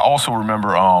know, I also remember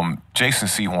Jason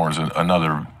Sehorn's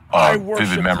another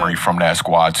vivid memory from that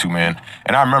squad too, man.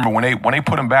 And I remember when they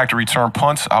put him back to return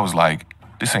punts, I was like,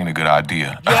 this ain't a good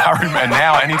idea. Yeah. I remember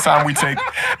now, anytime we take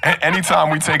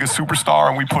a superstar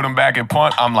and we put him back at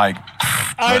punt, I'm like,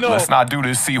 let's not do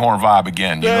this Sehorn vibe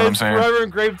again. You know what I'm saying? Forever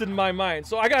engraved in my mind.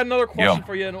 So I got another question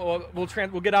for you, and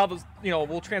we'll get out of this. You know,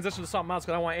 we'll transition to something else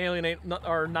because I want to alienate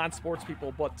our non-sports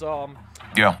people. But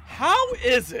how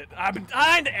is it? I've been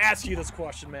dying to ask you this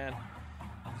question, man.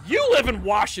 You live in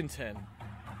Washington.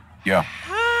 Yeah.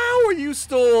 How are you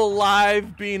still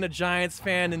alive being a Giants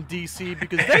fan in D.C.?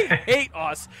 Because they hate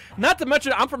us. Not to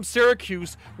mention, I'm from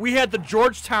Syracuse. We had the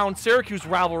Georgetown-Syracuse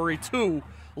rivalry, too.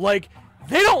 Like,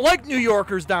 they don't like New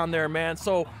Yorkers down there, man.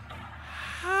 So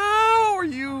how are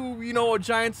you, you know, a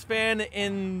Giants fan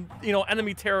in, you know,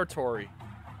 enemy territory?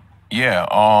 Yeah.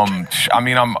 I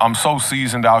mean, I'm so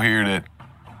seasoned out here that,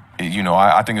 you know,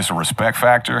 I think it's a respect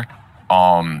factor.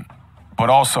 But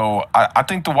also, I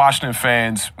think the Washington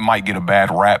fans might get a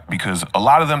bad rap because a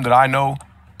lot of them that I know,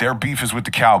 their beef is with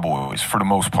the Cowboys for the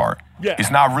most part. Yeah.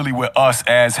 It's not really with us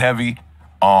as heavy.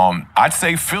 I'd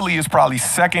say Philly is probably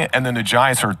second, and then the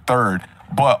Giants are third.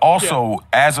 But also,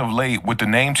 as of late, with the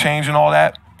name change and all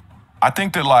that, I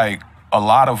think that, like, a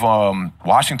lot of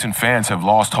Washington fans have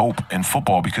lost hope in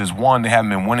football because, one, they haven't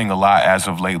been winning a lot as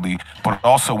of lately, but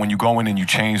also when you go in and you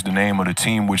change the name of the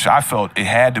team, which I felt it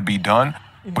had to be done,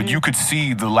 but you could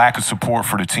see the lack of support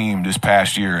for the team this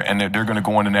past year, and they're going to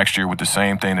go into next year with the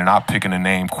same thing. They're not picking a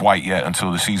name quite yet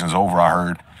until the season's over, I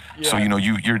heard. Yeah. So,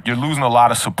 you're losing a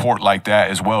lot of support like that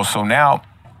as well. So now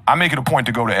I make it a point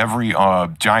to go to every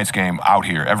Giants game out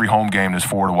here, every home game that's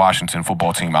for the Washington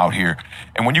football team out here.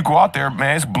 And when you go out there,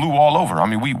 man, it's blue all over. I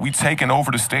mean, we've taken over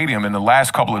the stadium, and the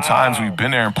last couple of times we've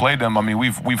been there and played them, I mean,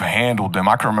 we've handled them.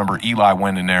 I can remember Eli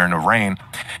went in there in the rain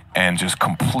and just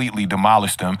completely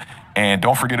demolished them. And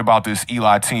don't forget about this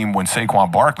Eli team when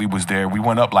Saquon Barkley was there. We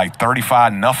went up like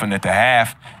 35-0 at the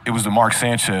half. It was the Mark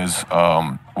Sanchez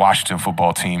Washington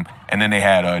football team. And then they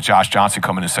had Josh Johnson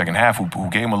come in the second half who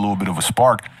gave him a little bit of a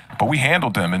spark. But we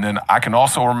handled them. And then I can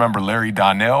also remember Larry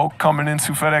Donnell coming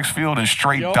into FedEx Field and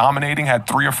straight dominating, had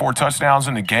 3 or 4 touchdowns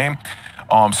in the game.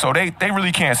 So they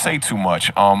really can't say too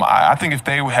much. I think if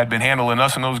they had been handling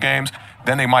us in those games,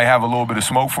 then they might have a little bit of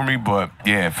smoke for me. But,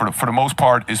 yeah, for the most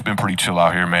part, it's been pretty chill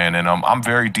out here, man. And I'm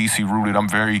very D.C.-rooted. I'm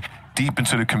very deep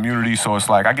into the community. So it's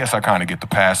like I guess I kind of get the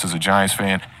pass as a Giants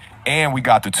fan. And we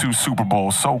got the 2 Super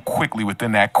Bowls so quickly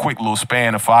within that quick little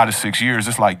span of 5 to 6 years.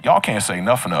 It's like y'all can't say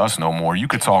nothing to us no more. You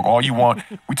could talk all you want.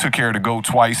 We took care of the GOAT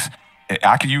twice.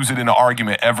 I could use it in an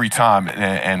argument every time.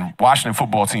 And Washington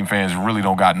football team fans really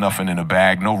don't got nothing in the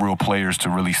bag. No real players to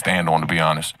really stand on, to be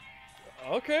honest.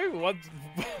 Okay, well,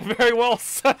 very well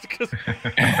said. Because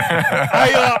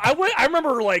I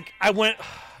remember, like, I went.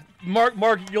 Mark,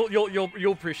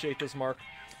 you'll appreciate this, Mark.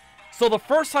 So the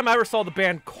first time I ever saw the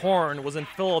band Korn was in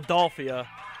Philadelphia,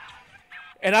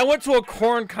 and I went to a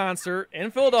Korn concert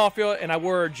in Philadelphia, and I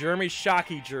wore a Jeremy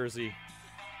Shockey jersey.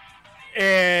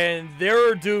 And there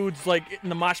were dudes like in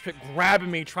the mosh pit grabbing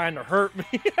me, trying to hurt me.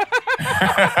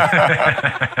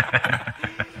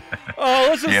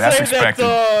 Let's just say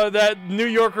that New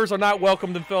Yorkers are not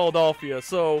welcomed in Philadelphia.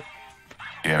 So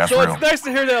yeah, that's real. It's nice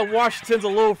to hear that Washington's a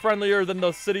little friendlier than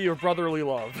the city of brotherly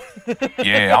love.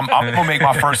 Yeah, I'm gonna make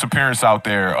my first appearance out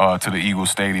there to the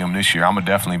Eagles Stadium this year. I'm gonna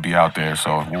definitely be out there.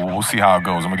 So we'll see how it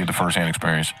goes. I'm gonna get the firsthand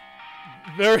experience.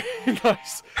 Very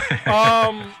nice.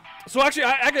 So actually,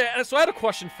 I had a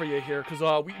question for you here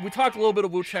because we talked a little bit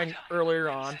of Wu-Tang earlier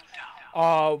on.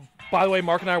 By the way,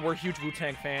 Mark and I were huge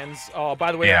Wu-Tang fans.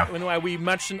 By the way, we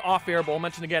mentioned off air, but we'll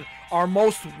mention again, our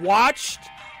most watched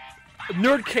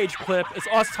Nerd Cage clip is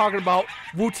us talking about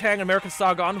Wu-Tang American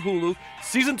Saga on Hulu.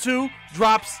 Season 2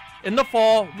 drops in the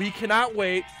fall. We cannot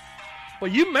wait.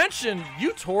 But you mentioned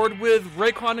you toured with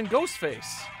Raekwon and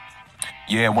Ghostface.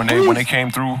 Yeah, when they came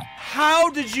through.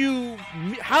 How did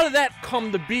that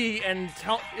come to be? And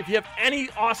if you have any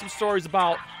awesome stories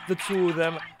about the two of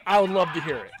them, I would love to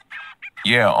hear it.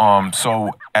 Yeah,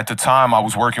 so at the time I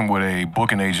was working with a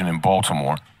booking agent in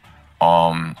Baltimore.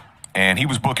 And he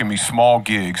was booking me small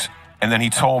gigs. And then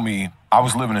he told me, I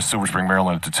was living in Silver Spring,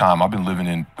 Maryland at the time. I've been living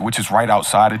in, which is right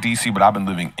outside of D.C., but I've been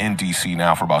living in D.C.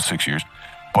 now for about 6 years.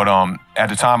 But at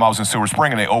the time I was in Silver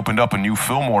Spring, and they opened up a new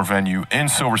Fillmore venue in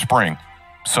Silver Spring.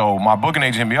 So my booking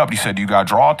agent hit me up. He said, "Do you got to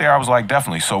draw out there?" I was like,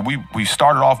 "Definitely." So we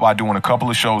started off by doing a couple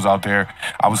of shows out there.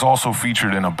 I was also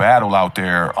featured in a battle out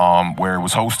there where it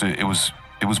was hosted. It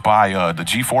was by the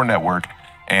G4 Network,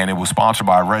 and it was sponsored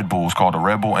by Red Bull. It's called the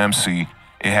Red Bull MC.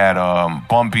 It had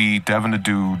Bun B, Devin the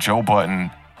Dude, Joe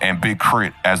Button, and Big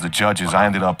Crit as the judges. I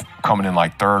ended up coming in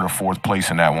like 3rd or 4th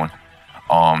place in that one.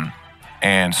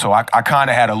 And so I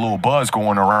kind of had a little buzz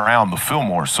going around the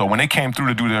Fillmore. So when they came through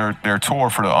to do their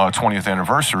tour for the 20th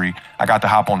anniversary, I got to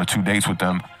hop on the 2 dates with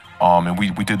them. And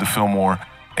we did the Fillmore.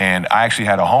 And I actually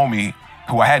had a homie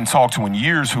who I hadn't talked to in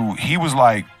years who he was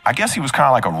like, I guess he was kind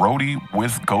of like a roadie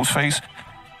with Ghostface.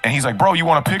 And he's like, "Bro, you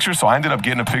want a picture?" So I ended up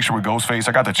getting a picture with Ghostface.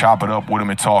 I got to chop it up with him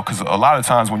and talk. Because a lot of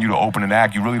times when you're the opening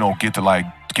act, you really don't get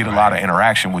to get a lot of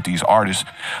interaction with these artists.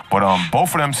 But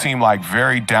both of them seem like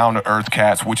very down-to-earth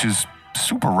cats, which is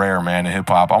super rare, man, in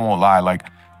hip-hop. I won't lie. Like,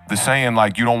 the saying,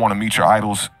 like, you don't want to meet your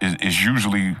idols is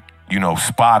usually,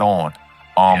 spot on.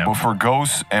 But for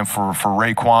Ghost and for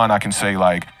Raekwon, I can say,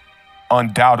 like,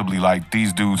 undoubtedly, like,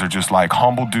 these dudes are just, like,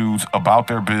 humble dudes about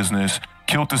their business,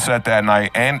 killed the set that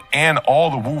night, and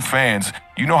all the Wu fans,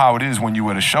 you know how it is when you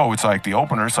at a show. It's like the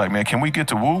opener, it's like, man, can we get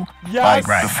to Wu? Yes.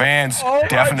 Like, the fans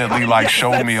definitely, like,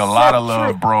 showed me a lot of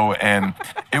love, bro, and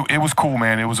it was cool,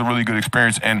 man. It was a really good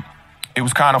experience, and it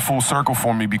was kind of full circle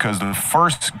for me because the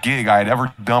first gig I had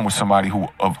ever done with somebody who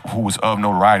was of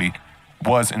notoriety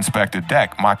was Inspector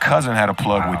Deck. My cousin had a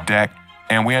plug with Deck,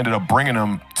 and we ended up bringing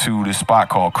him to this spot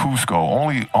called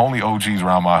Cusco. Only OGs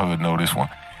around my hood know this one.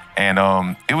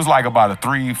 And it was like about a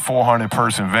 300-400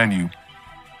 person venue.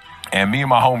 And me and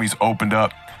my homies opened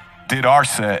up, did our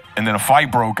set, and then a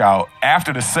fight broke out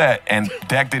after the set, and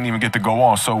Deck didn't even get to go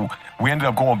on. So we ended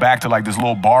up going back to like this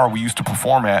little bar we used to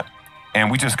perform at,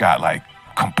 and we just got like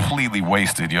completely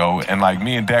wasted, yo. And like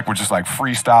me and Deck were just like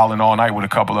freestyling all night with a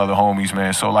couple other homies,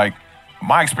 man. So like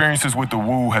my experiences with the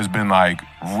Wu has been like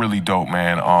really dope,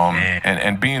 man.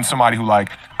 And being somebody who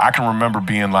like, I can remember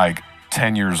being like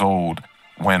 10 years old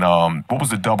when what was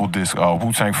the double disc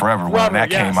Wu-Tang Forever when that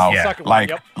came out,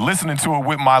 like listening to it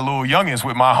with my little youngins,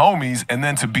 with my homies, and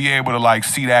then to be able to like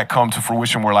see that come to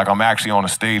fruition where like I'm actually on a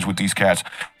stage with these cats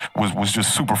was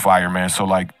just super fire, man. So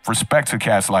like respect to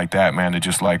cats like that, man, that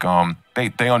just like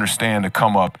they understand to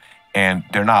come up and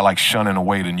they're not like shunning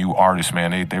away the new artists,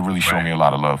 man. They really show me a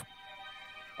lot of love.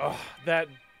 Oh, that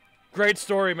great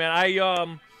story,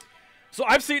 man. So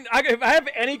I've seen, if I have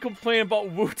any complaint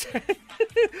about Wu-Tang,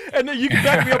 and then you can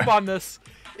back me up on this,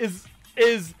 is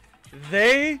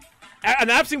they, and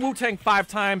I've seen Wu-Tang 5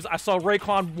 times. I saw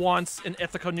Raekwon once in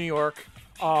Ithaca, New York,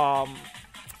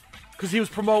 because he was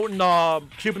promoting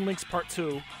Cuban Links Part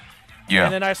 2. Yeah.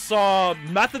 And then I saw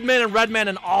Method Man and Redman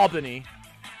in Albany.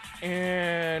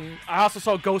 And I also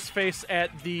saw Ghostface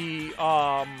at the,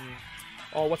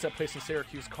 what's that place in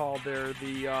Syracuse called there?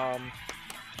 The,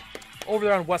 over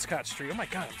there on Westcott Street. Oh my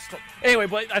God. Anyway,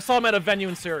 but I saw him at a venue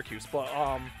in Syracuse. But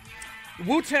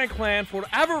Wu-Tang Clan, for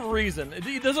whatever reason,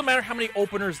 it doesn't matter how many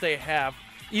openers they have,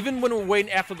 even when we're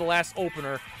waiting after the last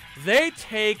opener, they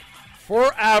take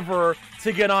forever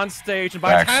to get on stage. And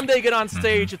by the time they get on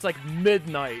stage, it's like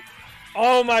midnight.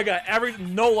 Oh my God.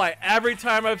 No lie. Every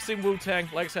time I've seen Wu-Tang,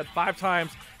 like I said, 5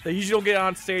 times, they usually don't get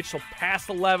on stage till past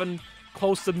 11,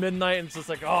 close to midnight. And it's just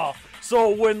like, oh. So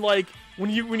when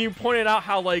you pointed out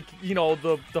how, like, you know,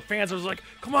 the fans are like,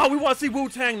 come on, we want to see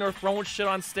Wu-Tang, they're throwing shit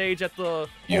on stage at the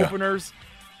openers.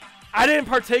 I didn't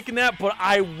partake in that, but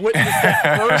I witnessed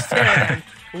that firsthand.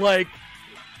 Like,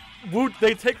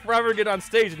 they take forever to get on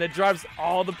stage, and it drives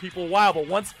all the people wild. But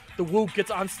once the Wu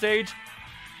gets on stage,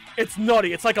 it's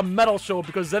nutty. It's like a metal show,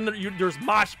 because then there's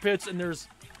mosh pits, and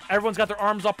everyone's got their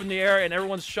arms up in the air, and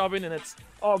everyone's shoving, and it's,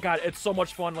 oh God, it's so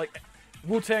much fun. Like,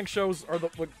 Wu-Tang shows are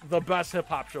the best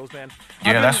hip-hop shows, man.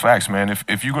 Yeah, that's facts, man.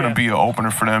 If you're going to be an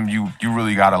opener for them, you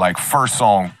really got to, like, first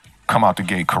song, come out the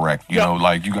gate correct. You know,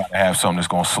 like, you got to have something that's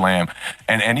going to slam.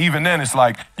 And even then, it's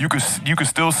like, you could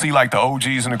still see, like, the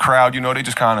OGs in the crowd, you know, they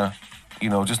just kind of, you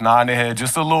know, just nodding their head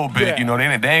just a little bit. Yeah. You know, they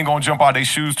ain't going to jump out their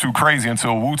shoes too crazy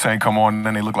until Wu-Tang come on, and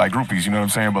then they look like groupies, you know what I'm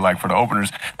saying? But, like, for the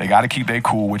openers, they got to keep their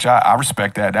cool, which I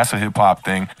respect that. That's a hip-hop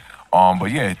thing.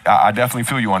 But yeah, I definitely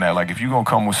feel you on that. Like, if you're going to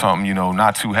come with something, you know,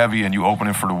 not too heavy and you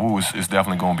opening for the Wu, it's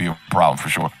definitely going to be a problem for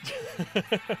sure.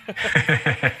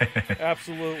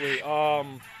 Absolutely.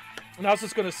 And I was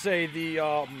just going to say,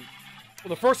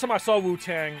 the first time I saw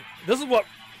Wu-Tang, this is what...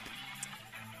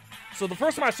 So the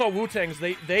first time I saw Wu-Tang's,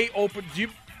 they opened... do you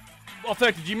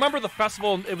remember the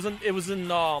festival? It was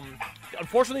in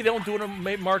unfortunately, they don't do it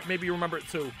in Mark, maybe you remember it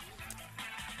too.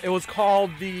 It was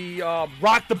called the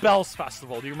Rock the Bells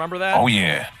Festival. Do you remember that? Oh,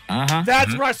 yeah. Mm-hmm.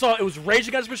 That's where I saw it. It was Rage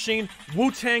Against the Machine,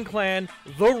 Wu-Tang Clan,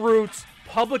 The Roots,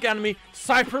 Public Enemy,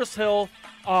 Cypress Hill.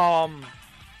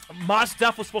 Mos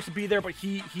Def was supposed to be there, but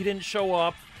he didn't show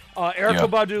up. Erykah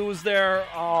Badu was there.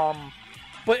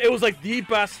 But it was like the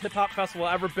best hip-hop festival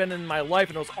I've ever been in my life,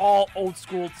 and it was all old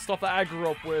school stuff that I grew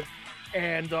up with.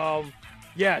 And,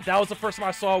 yeah, that was the first time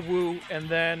I saw Wu, and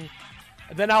then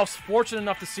I was fortunate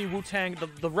enough to see Wu-Tang.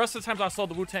 The rest of the times I saw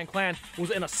the Wu-Tang Clan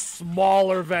was in a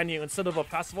smaller venue instead of a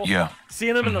festival. Yeah.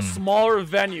 Seeing them in a smaller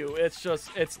venue, it's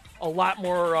a lot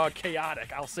more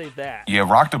chaotic. I'll say that. Yeah,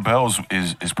 Rock the Bells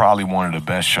is probably one of the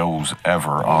best shows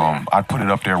ever. I put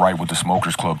it up there right with the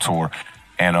Smokers Club tour.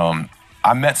 And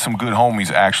I met some good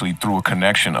homies actually through a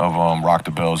connection of Rock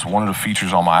the Bells. One of the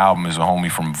features on my album is a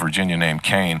homie from Virginia named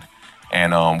Kane.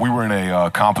 And we were in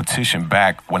a competition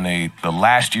back when the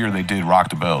last year they did Rock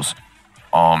the Bells.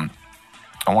 I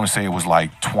want to say it was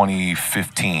like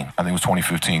 2015. I think it was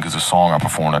 2015 because the song I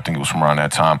performed, I think it was from around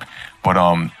that time. But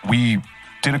we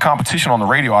did a competition on the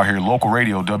radio out here, local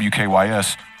radio,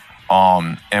 WKYS.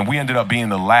 And we ended up being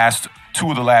two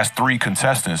of the last 3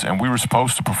 contestants. And we were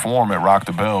supposed to perform at Rock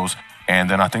the Bells. And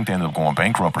then I think they ended up going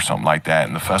bankrupt or something like that.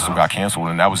 And the festival got canceled,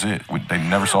 and that was it. They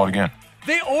never saw it again.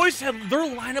 They always had, their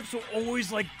lineups were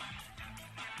always like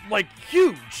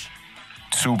huge.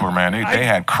 Super, man. They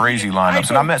had crazy lineups.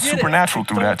 And I met Supernatural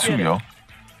through that too, yo.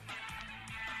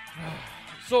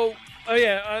 So,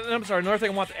 I'm sorry, another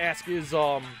thing I want to ask is,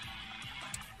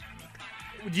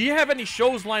 do you have any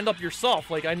shows lined up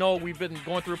yourself? Like, I know we've been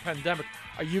going through a pandemic.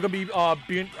 Are you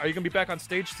gonna be back on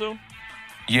stage soon?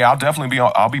 Yeah, I'll definitely be.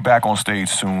 I'll be back on stage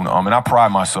soon. And I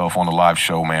pride myself on the live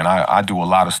show, man. I do a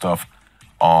lot of stuff.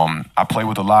 I play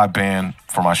with a live band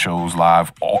for my shows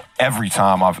live every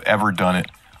time I've ever done it.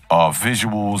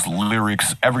 Visuals,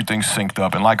 lyrics, everything's synced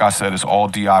up. And like I said, it's all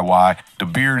DIY. The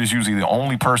Beard is usually the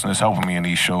only person that's helping me in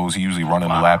these shows. He usually running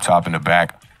the laptop in the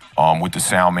back with the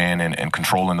sound man and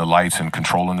controlling the lights and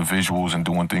controlling the visuals and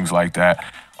doing things like that.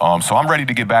 So I'm ready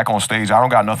to get back on stage. I don't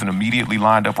got nothing immediately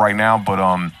lined up right now,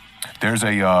 but there's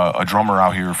a drummer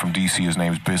out here from DC. His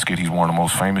name's Biscuit. He's one of the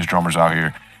most famous drummers out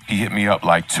here. He hit me up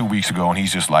like 2 weeks ago, and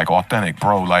he's just like, Authentic,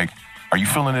 bro, like, are you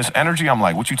feeling this energy? I'm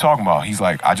like, what you talking about? He's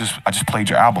like, I just played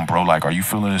your album, bro. Like, are you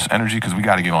feeling this energy? Because we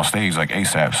got to get on stage like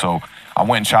ASAP. So I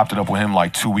went and chopped it up with him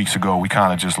like 2 weeks ago. We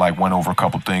kind of just like went over a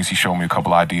couple things. He showed me a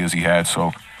couple ideas he had.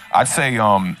 So I'd say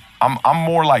I'm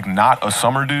more like not a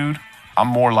summer dude. I'm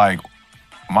more like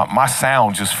my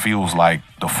sound just feels like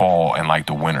the fall and like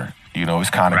the winter. You know, it's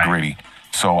kind of gritty.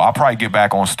 So I'll probably get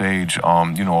back on stage,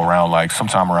 around like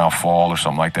sometime around fall or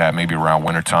something like that, maybe around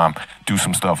wintertime, do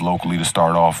some stuff locally to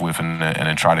start off with and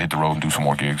then try to hit the road and do some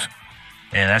more gigs.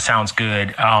 Yeah, that sounds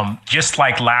good. Just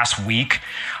like last week,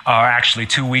 actually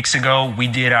 2 weeks ago, we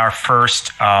did our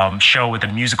first show with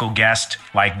a musical guest,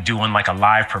 like doing like a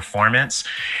live performance.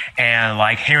 And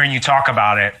like hearing you talk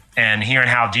about it and hearing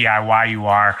how DIY you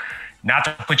are, not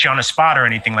to put you on the spot or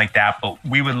anything like that, but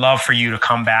we would love for you to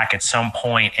come back at some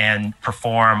point and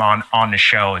perform on the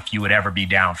show if you would ever be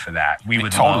down for that. We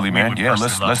would totally, man. Yeah,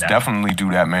 let's definitely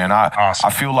do that, man. Awesome. I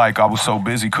feel like I was so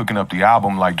busy cooking up the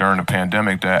album like during the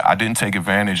pandemic that I didn't take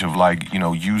advantage of like,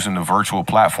 using the virtual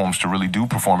platforms to really do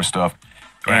performance stuff.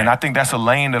 Right. And I think that's a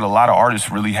lane that a lot of artists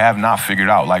really have not figured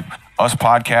out. Like us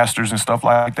podcasters and stuff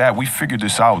like that, we figured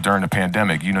this out during the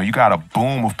pandemic. You got a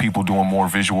boom of people doing more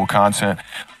visual content.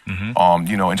 Mm-hmm.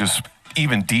 And just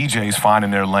even DJs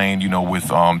finding their lane,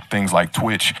 with things like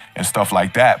Twitch and stuff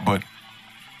like that. But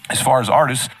as far as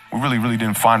artists, we really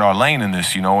didn't find our lane in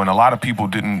this, and a lot of people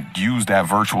didn't use that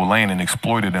virtual lane and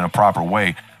exploit it in a proper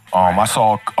way. I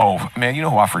saw,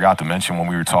 who I forgot to mention when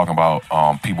we were talking about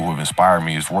people who have inspired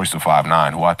me is Royce da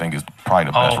 5'9", who I think is probably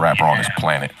the best rapper on this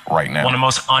planet right now. One of the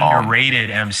most underrated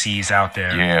MCs out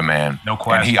there. Yeah, man. No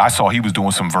question. And I saw he was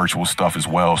doing some virtual stuff as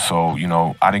well. So,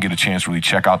 I didn't get a chance to really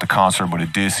check out the concert, but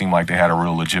it did seem like they had a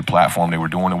real legit platform they were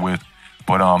doing it with.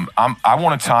 But I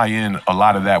want to tie in a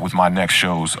lot of that with my next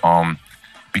shows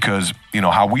because,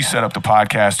 how we set up the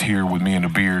podcast here with me and the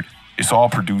Beard, it's all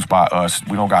produced by us.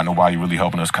 We don't got nobody really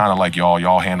helping us. Kind of like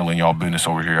y'all handling y'all business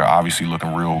over here. Obviously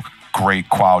looking real great,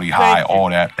 quality, high, all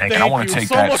that. And I want to take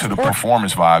that to the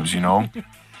performance vibes,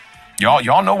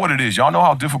 Y'all know what it is. Y'all know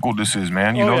how difficult this is,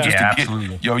 man.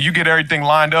 You get everything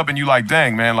lined up and you like,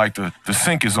 dang, man, like the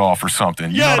sync is off or something.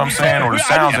 You know what I'm saying? Or the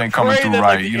sounds ain't coming through that,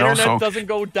 right. The internet doesn't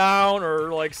go down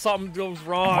or like something goes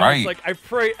wrong. Right. It's like I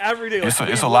pray every day. Like,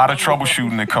 it's a lot of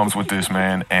troubleshooting that comes with this,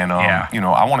 man. And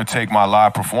I want to take my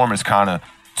live performance kind of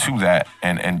to that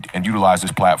and utilize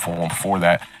this platform for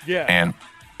that. Yeah. And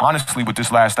honestly, with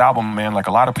this last album, man, like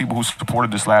a lot of people who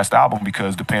supported this last album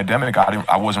because the pandemic,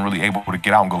 I wasn't really able to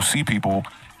get out and go see people.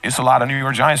 It's a lot of New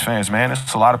York Giants fans, man.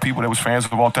 It's a lot of people that was fans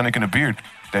of Authentic and the Beard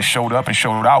that showed up and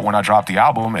showed out when I dropped the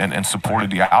album and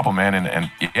supported the album, man.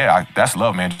 And that's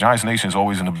love, man. Giants Nation is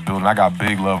always in the building. I got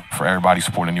big love for everybody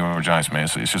supporting New York Giants, man.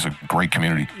 So it's just a great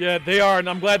community. Yeah, they are, and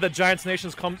I'm glad that Giants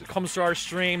Nation comes to our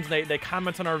streams. They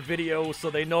comment on our videos,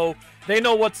 so they know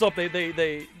what's up.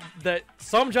 That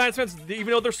some Giants fans,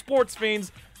 even though they're sports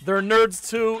fiends, they're nerds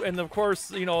too, and of course,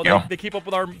 they keep up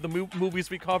with the movies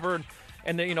we cover.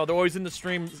 And they're always in the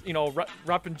streams,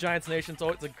 repping Giants Nation. So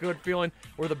it's a good feeling.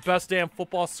 We're the best damn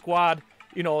football squad,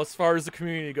 as far as the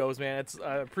community goes, man.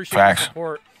 I appreciate the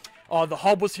support. The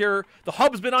Hub was here. The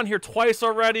Hub's been on here twice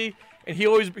already, and he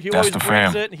always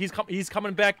brings it. And he's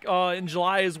coming back in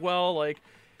July as well. Like,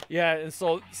 yeah, and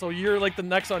so you're like the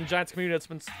next on Giants community that's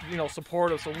been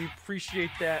supportive. So we appreciate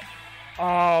that.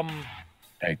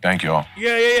 Hey, thank y'all.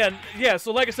 Yeah.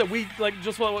 So like I said,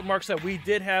 just what Mark said, we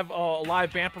did have a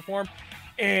live band perform,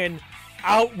 and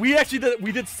we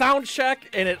did sound check,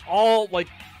 and it all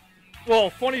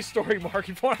funny story, Mark,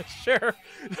 if you want to share.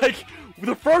 Like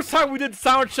the first time we did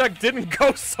sound check didn't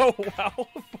go so well,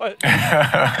 but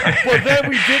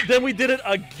then we did it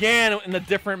again in a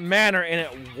different manner, and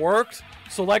it worked.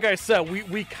 So like I said,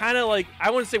 we kind of I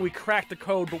wouldn't say we cracked the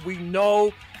code, but we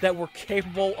know that we're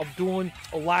capable of doing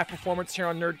a live performance here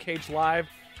on Nerd Cage Live.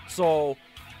 So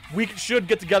we should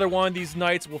get together one of these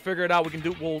nights. We'll figure it out.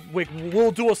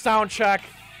 We'll do a sound check,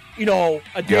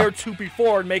 a day or two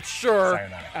before and make sure,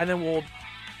 and then we'll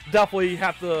definitely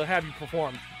have to have you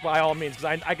perform by all means,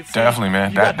 because I can see Definitely,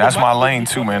 man. That's my lane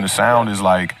too, man. The sound is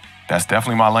like, that's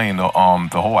definitely my lane. The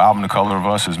whole album, The Color of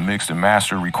Us, is mixed and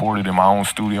mastered, recorded in my own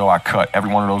studio. I cut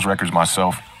every one of those records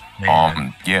myself.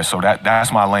 Yeah, so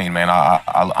that's my lane, man.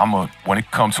 When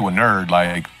it comes to a nerd,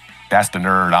 like, that's the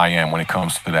nerd I am when it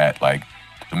comes to that, like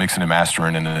the mixing and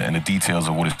mastering and the details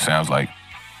of what it sounds like.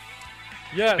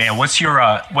 Yes. Man, what's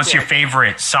your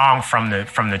favorite song from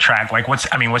the track? Like, what's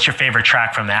your favorite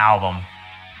track from the album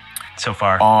so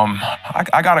far?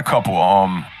 I got a couple.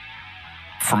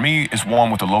 For me, it's one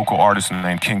with a local artist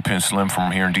named Kingpin Slim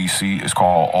from here in DC. It's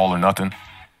called All or Nothing,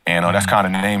 and that's kind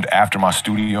of named after my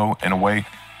studio in a way.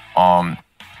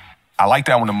 I like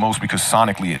that one the most because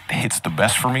sonically it hits the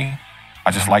best for me. I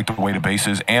just like the way the bass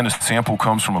is, and the sample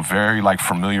comes from a very like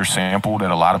familiar sample that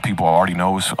a lot of people already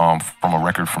knows from a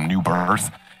record from New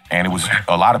Birth, and it was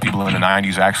a lot of people in the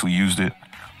 '90s actually used it.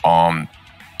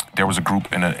 There was a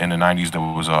group in the '90s that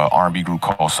was a R&B group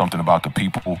called Something About the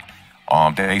People.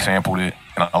 They sampled it,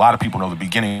 and a lot of people know the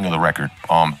beginning of the record.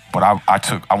 But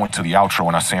I went to the outro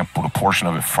and I sampled a portion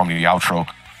of it from the outro,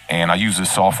 and I used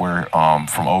this software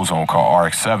from Ozone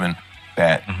called RX7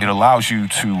 that it allows you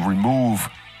to remove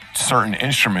certain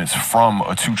instruments from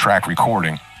a 2-track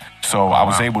recording. So I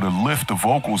was able to lift the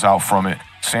vocals out from it,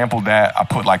 sampled that. I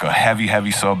put like a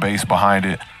heavy sub bass behind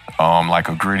it, like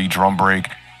a gritty drum break.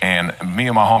 And me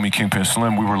and my homie Kingpin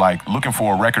Slim, we were like looking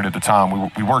for a record at the time.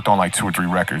 We worked on like 2 or 3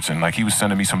 records, and like he was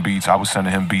sending me some beats, I was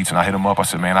sending him beats, and I hit him up. I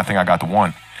said, man, I think I got the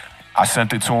one. I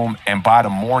sent it to him, and by the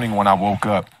morning when I woke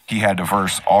up, he had the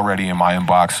verse already in my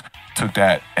inbox. Took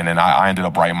that, and then I ended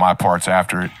up writing my parts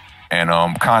after it, and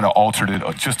kind of altered it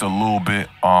just a little bit,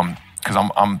 because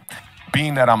I'm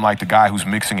being that I'm like the guy who's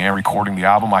mixing and recording the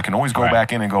album, I can always go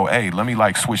back in and go, hey, let me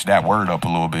like switch that word up a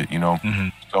little bit, you know?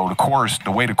 So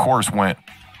the way the chorus went,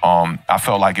 I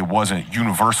felt like it wasn't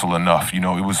universal enough. You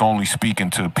know, it was only speaking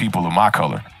to people of my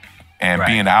color. And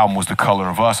being the album was The Color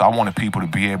of Us, I wanted people to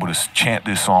be able to chant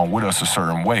this song with us a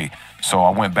certain way. So I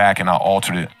went back and I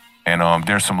altered it. And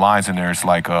there's some lines in there. It's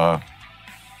like,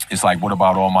 what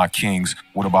about all my kings?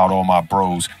 What about all my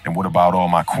bros? And what about all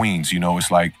my queens? You know,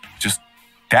 it's like, just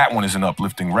that one is an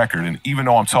uplifting record. And even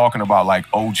though I'm talking about like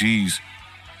OGs,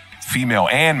 female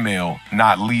and male,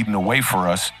 not leading the way for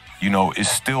us, you know, it's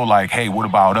still like, hey, what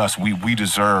about us? We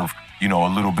deserve, you know,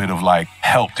 a little bit of like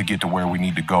help to get to where we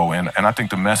need to go. And I think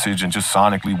the message and just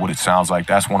sonically what it sounds like,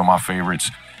 that's one of my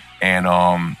favorites. And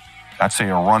I'd say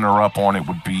a runner-up on it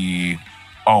would be,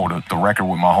 the record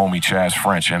with my homie Chaz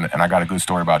French. And I got a good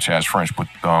story about Chaz French. But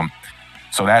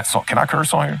so that's, can I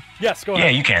curse on here? Yes, go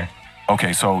ahead. Yeah, you can.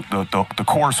 Okay, so the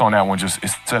chorus on that one just,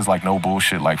 it says like no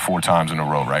bullshit like 4 times in a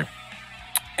row, right?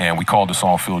 And we called the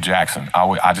song Phil Jackson.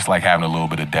 I just like having a little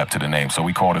bit of depth to the name, so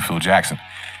we called it Phil Jackson.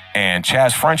 And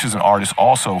Chaz French is an artist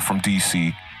also from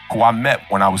D.C. who I met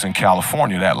when I was in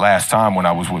California that last time when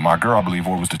I was with my girl, I believe,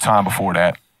 or it was the time before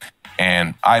that.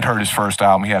 And I'd heard his first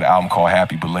album. He had an album called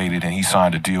Happy Belated, and he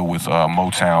signed a deal with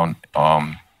Motown.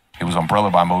 It was Umbrella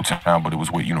by Motown, but it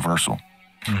was with Universal.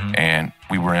 And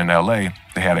we were in L.A.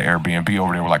 They had an Airbnb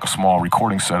over there with like a small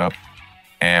recording setup.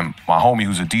 And my homie,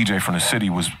 who's a DJ from the city,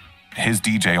 was his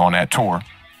DJ on that tour.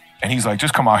 And he's like,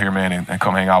 just come out here, man, and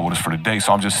come hang out with us for the day.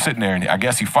 So I'm just sitting there, and I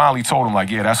guess he finally told him,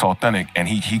 like, yeah, that's authentic, and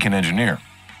he can engineer.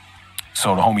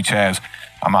 So the homie Chaz,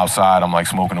 I'm outside, I'm like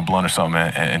smoking a blunt or something,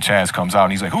 and Chaz comes out,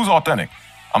 and he's like, who's authentic?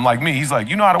 I'm like, me. He's like,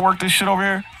 you know how to work this shit over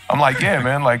here? I'm like, yeah,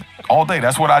 man, like, all day,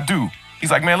 that's what I do. He's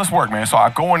like, man, let's work, man. So I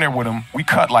go in there with him. We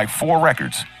cut like 4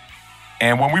 records.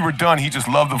 And when we were done, he just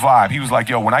loved the vibe. He was like,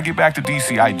 yo, when I get back to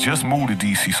DC, I just moved to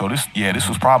DC. So this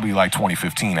was probably like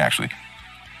 2015, actually.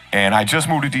 And I just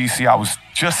moved to DC. I was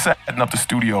just setting up the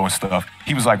studio and stuff.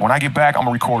 He was like, when I get back, I'm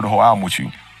gonna record the whole album with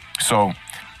you. So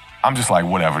I'm just like,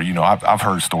 whatever. You know, I've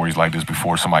heard stories like this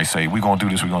before. Somebody say, we gonna do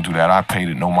this, we gonna do that. I paid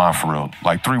it no mind for real.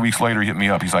 Like 3 weeks later, he hit me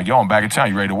up. He's like, yo, I'm back in town.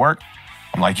 You ready to work?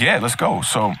 I'm like, yeah, let's go.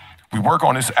 So we work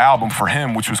on this album for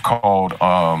him, which was called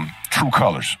True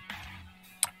Colors.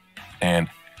 And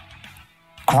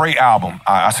great album.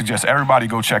 I suggest everybody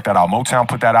go check that out. Motown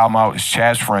put that album out. It's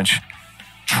Chaz French,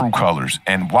 True Colors.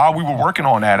 And while we were working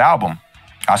on that album,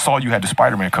 I saw you had the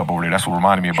Spider-Man cup over there. That's what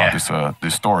reminded me about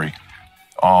this story.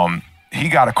 He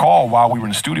got a call while we were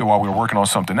in the studio, while we were working on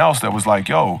something else that was like,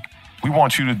 yo, we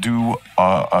want you to do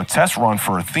a test run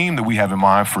for a theme that we have in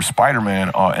mind for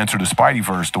Spider-Man, Enter the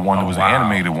Spideyverse, the one that was the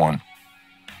animated one.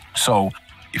 So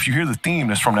if you hear the theme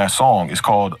that's from that song, it's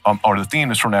called, or the theme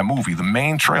that's from that movie, the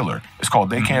main trailer, it's called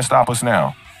They Can't Stop Us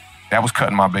Now. That was cut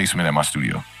in my basement at my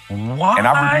studio. What? And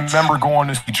I remember going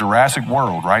to see Jurassic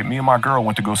World, right? Me and my girl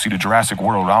went to go see the Jurassic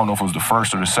World. I don't know if it was the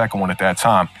first or the second one at that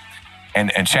time. And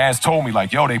Chaz told me,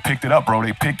 like, yo, they picked it up, bro.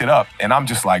 They picked it up. And I'm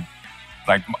just like,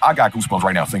 I got goosebumps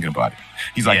right now thinking about it.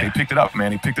 He's like, they picked it up,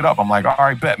 man. They picked it up. I'm like, all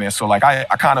right, bet, man. So, like, I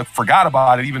kind of forgot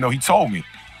about it, even though he told me.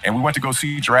 And we went to go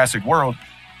see Jurassic World,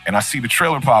 and I see the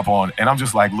trailer pop on, and I'm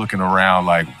just, like, looking around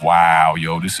like, wow,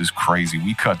 yo, this is crazy.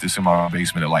 We cut this in my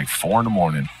basement at, like, 4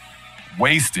 a.m,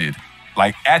 wasted,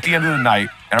 like, at the end of the night.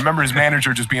 And I remember his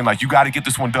manager just being like, you got to get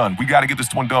this one done. We got to get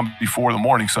this one done before the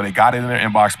morning. So they got it in their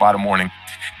inbox by the morning.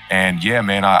 And yeah,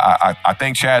 man, I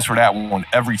thank Chaz for that one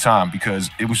every time, because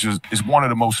it's one of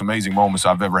the most amazing moments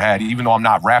I've ever had, even though I'm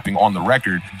not rapping on the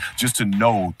record, just to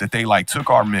know that they like took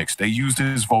our mix, they used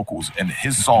his vocals and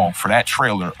his song for that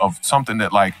trailer of something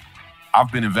that like I've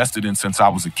been invested in since I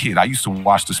was a kid. I used to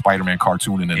watch the Spider-Man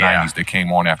cartoon in the 90s that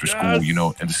came on after school, you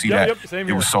know, and to see that,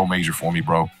 it was so major for me,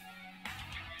 bro.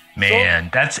 Man,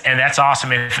 that's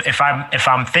awesome. If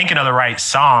I'm thinking of the right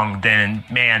song, then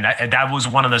man, that was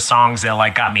one of the songs that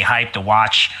like got me hyped to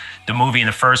watch the movie in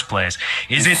the first place.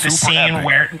 Is it the scene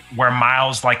epic where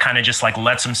Miles like kind of just like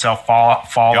lets himself fall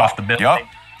off the building?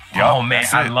 Yep. Oh man,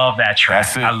 I love that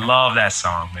track. I love that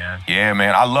song, man. Yeah,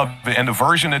 man, I love it. And the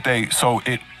version that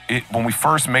it when we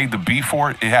first made the beat for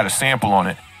it, it had a sample on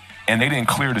it, and they didn't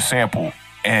clear the sample.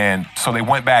 And so they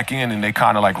went back in and they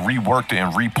kind of like reworked it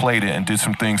and replayed it and did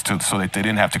some things so that they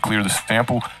didn't have to clear the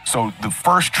sample. So the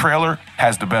first trailer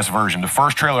has the best version. The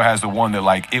first trailer has the one that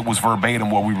like it was verbatim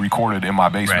what we recorded in my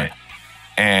basement. Right.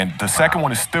 And the second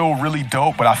one is still really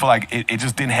dope, but I feel like it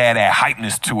just didn't have that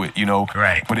hypeness to it, you know?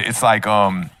 Right. But it's like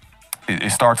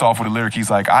it starts off with a lyric. He's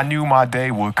like, I knew my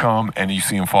day would come, and you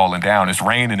see him falling down. It's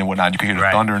raining and whatnot. You can hear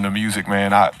the thunder in the music,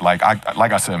 man. Like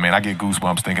I said, man, I get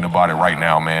goosebumps thinking about it right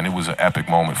now, man. It was an epic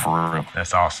moment for real.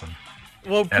 That's awesome.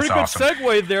 Well, pretty good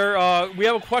segue there. We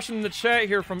have a question in the chat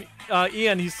here from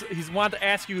Ian. He's wanted to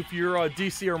ask you if you're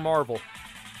DC or Marvel.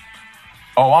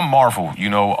 Oh, I'm Marvel. You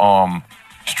know,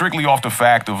 strictly off the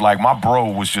fact of like my bro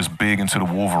was just big into the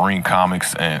Wolverine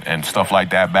comics and stuff like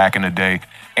that back in the day.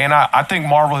 And I think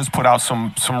Marvel has put out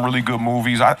some really good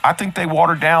movies. I think they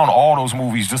watered down all those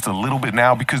movies just a little bit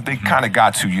now because they kind of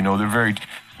got to, you know,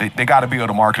 they got to be able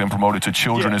to market and promote it to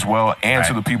children as well, and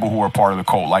to the people who are part of the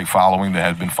cult-like following that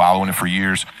have been following it for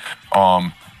years.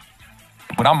 But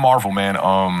I'm Marvel,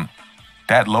 man.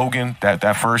 That Logan,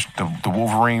 that first, the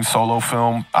Wolverine solo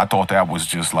film, I thought that was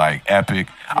just like epic.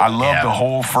 I love the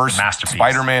whole first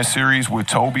Spider-Man series with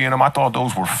Tobey in them. I thought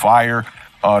those were fire.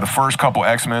 The first couple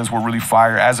X-Men's were really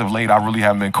fire. As of late, I really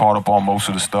haven't been caught up on most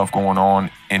of the stuff going on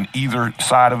in either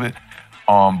side of it.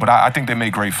 But I think they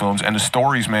make great films. And the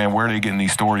stories, man, where are they getting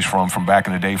these stories from back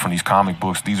in the day, from these comic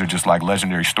books? These are just like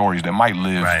legendary stories that might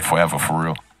live forever, for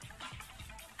real.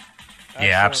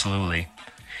 Yeah, absolutely.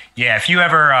 Yeah, if you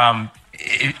ever, I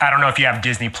don't know if you have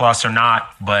Disney Plus or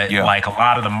not, but like a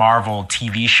lot of the Marvel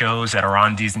TV shows that are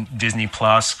on Disney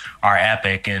Plus are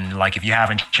epic. And like if you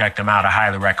haven't checked them out, I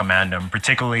highly recommend them,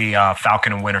 particularly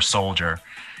Falcon and Winter Soldier.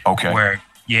 Okay. Where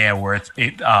it's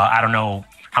I don't know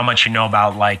how much you know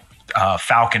about like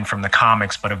Falcon from the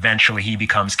comics, but eventually he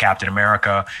becomes Captain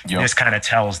America. This kind of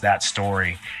tells that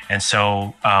story. And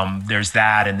so there's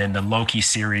that. And then the Loki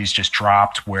series just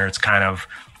dropped, where it's kind of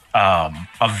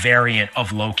a variant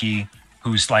of Loki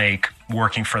who's like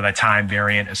working for the Time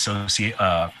Variant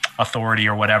Authority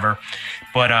or whatever.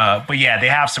 But yeah, they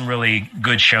have some really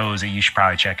good shows that you should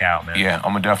probably check out, man. Yeah,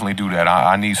 I'm gonna definitely do that.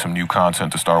 I need some new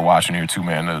content to start watching here too,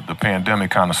 man. The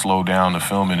pandemic kind of slowed down the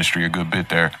film industry a good bit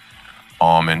there.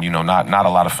 And you know, not a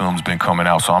lot of films been coming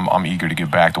out, so I'm eager to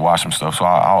get back to watch some stuff. So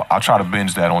I'll try to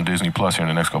binge that on Disney Plus here in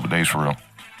the next couple of days, for real.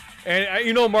 And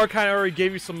you know, Mark kind of already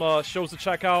gave you some shows to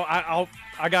check out.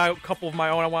 I got a couple of my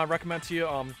own I want to recommend to you.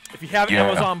 If you have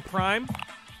Amazon Prime,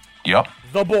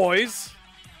 The Boys.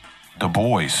 The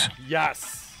Boys.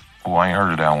 Yes. Oh, I ain't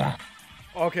heard of that one.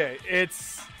 Okay,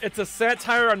 it's a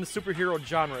satire on the superhero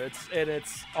genre.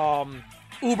 It's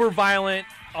uber violent,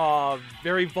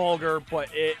 very vulgar, but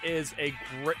it's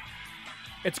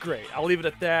great. I'll leave it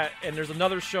at that. And there's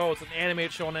another show. It's an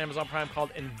animated show on Amazon Prime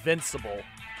called Invincible.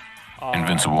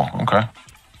 Invincible. Okay.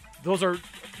 They're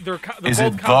is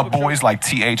it The Boys like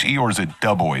THE, or is it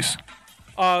The Boys?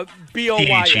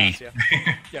 BOYS.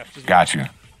 Yeah. Got you.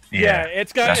 Yeah,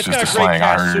 it's got a great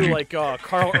cast too. Like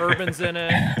Carl Urban's in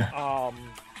it.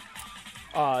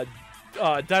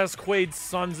 Dennis Quaid's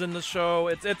son's in the show.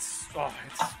 It's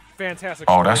fantastic.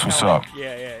 Oh, that's what's up.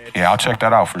 Yeah. I'll check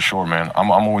that out for sure, man.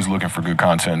 I'm always looking for good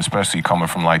content, especially coming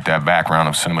from like that background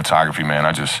of cinematography, man.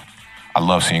 I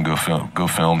love seeing good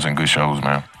films and good shows,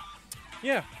 man.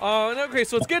 Yeah. Okay,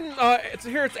 so it's getting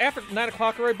it's after 9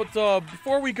 o'clock already. But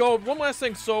before we go, one last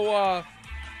thing. So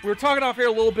we were talking off here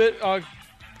a little bit.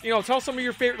 Tell some of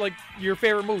your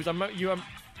favorite movies.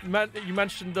 you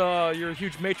mentioned you're a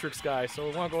huge Matrix guy, so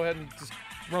I want to go ahead and just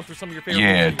run through some of your favorite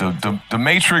Yeah, the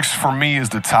Matrix for me is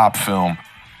the top film.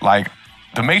 Like,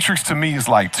 the Matrix to me is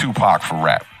like Tupac for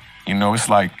rap. You know, it's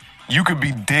like you could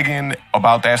be digging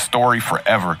about that story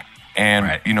forever.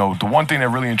 And, you know, the one thing that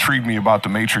really intrigued me about The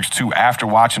Matrix 2 after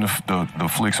watching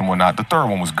the flicks and whatnot, the third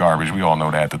one was garbage. We all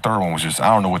know that. The third one was just,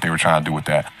 I don't know what they were trying to do with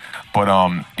that. But,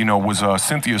 you know, was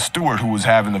Cynthia Stewart who was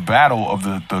having the battle of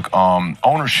the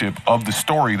ownership of the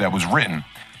story that was written.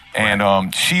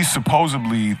 And she's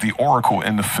supposedly the oracle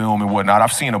in the film and whatnot.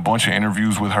 I've seen a bunch of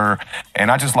interviews with her,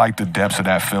 and I just like the depths of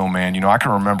that film, man. You know, I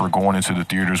can remember going into the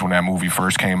theaters when that movie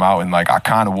first came out, and, like, I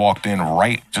kind of walked in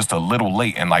right just a little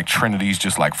late, and, like, Trinity's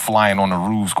just, like, flying on the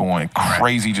roofs going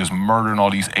crazy, just murdering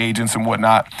all these agents and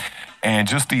whatnot. And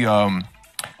just the,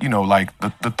 you know, like,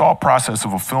 the thought process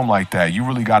of a film like that, you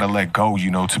really got to let go,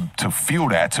 you know, to feel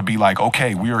that, to be like,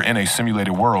 okay, we are in a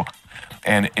simulated world.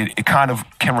 And it kind of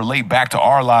can relate back to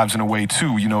our lives in a way,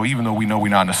 too, you know, even though we know we're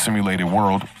not in a simulated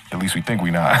world. At least we think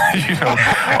we're not, you know.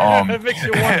 It makes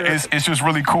you wonder. It's just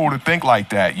really cool to think like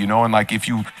that, you know. And, like, if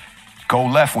you go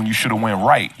left when you should have went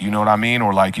right, you know what I mean?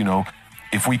 Or, like, you know,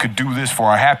 if we could do this for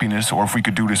our happiness or if we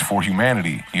could do this for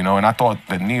humanity, you know. And I thought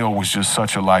that Neo was just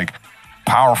such a, like,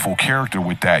 powerful character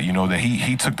with that, you know, that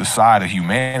he took the side of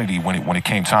humanity when it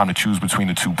came time to choose between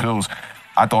the two pills.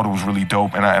 I thought it was really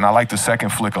dope, and I like the second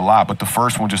flick a lot, but the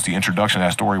first one, just the introduction of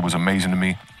that story was amazing to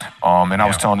me. And I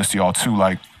was telling this to y'all too,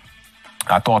 like,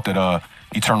 I thought that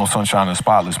Eternal Sunshine of the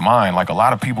Spotless Mind, like, a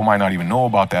lot of people might not even know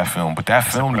about that film, but that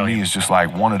film to me is just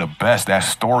like one of the best. That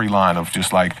storyline of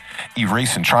just like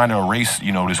trying to erase,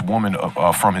 you know, this woman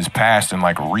from his past and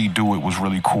like redo it was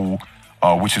really cool,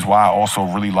 which is why I also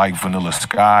really like Vanilla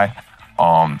Sky.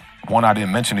 One I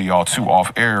didn't mention to y'all too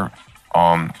off air,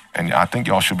 and I think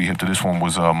y'all should be hip to this one,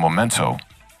 was Memento.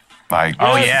 Like,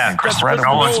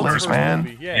 incredible first,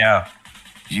 man. Yeah.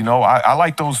 You know, I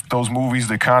like those movies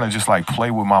that kind of just like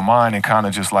play with my mind and kind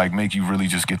of just like make you really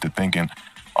just get to thinking.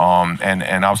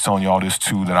 And I was telling y'all this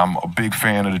too, that I'm a big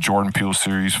fan of the Jordan Peele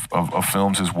series of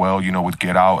films as well, you know, with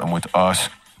Get Out and with Us.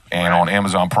 And on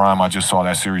Amazon Prime, I just saw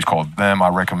that series called Them. I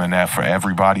recommend that for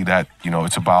everybody. That, you know,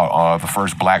 it's about the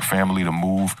first black family to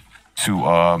move to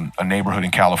a neighborhood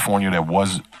in California that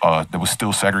was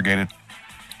still segregated.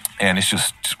 And it's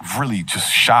just really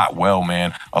just shot well,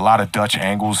 man. A lot of Dutch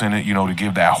angles in it, you know, to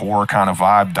give that horror kind of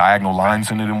vibe, diagonal lines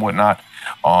in it and whatnot.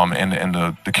 And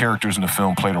the characters in the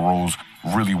film play the roles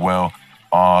really well.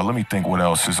 Let me think what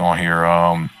else is on here.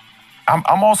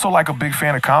 I'm also like a big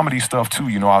fan of comedy stuff too,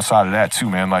 you know, outside of that too,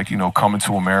 man. Like, you know, Coming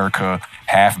to America,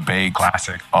 Half Baked.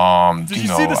 Classic. Did you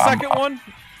see the second one?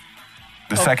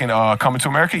 The second Coming to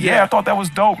America? Yeah, I thought that was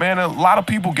dope, man. A lot of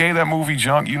people gave that movie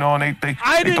junk, you know, and they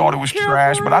thought it was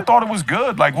trash, but I thought it was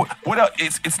good. Like, what else?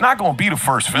 It's not going to be the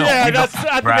first film. Yeah, I think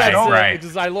that's right.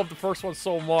 Because I love the first one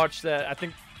so much that I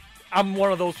think I'm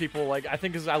one of those people. Like, I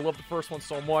think I love the first one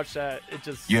so much that it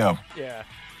just... Yeah.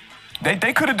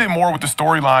 They could have did more with the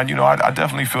storyline, you know, I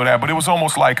definitely feel that. But it was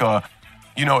almost like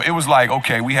you know, it was like,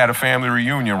 okay, we had a family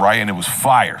reunion, right? And it was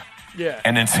fire. Yeah.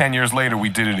 And then 10 years later, we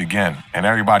did it again. And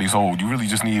everybody's old. You really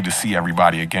just needed to see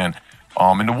everybody again.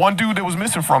 And the one dude that was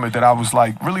missing from it that I was,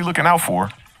 like, really looking out for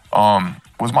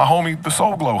was my homie, the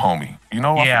Soul Glow homie. You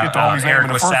know, I forget the homie's name in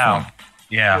the first one.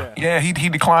 Yeah, he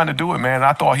declined to do it, man.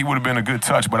 I thought he would have been a good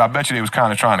touch, but I bet you they was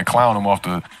kind of trying to clown him off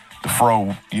the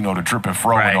fro, you know, the dripping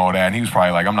fro and all that. And he was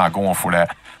probably like, I'm not going for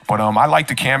that. But I liked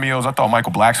the cameos. I thought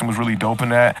Michael Blackson was really dope in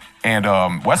that. And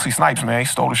Wesley Snipes, man, he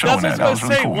stole the show in that. That was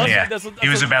really cool. That's he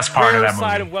was the best part of that movie.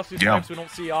 Side of Wesley Snipes we don't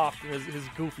see often, his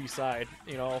goofy side,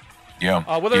 you know. Yeah.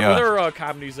 What other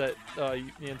comedies that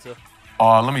you into?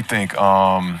 Let me think.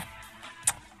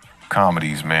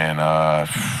 Comedies, man.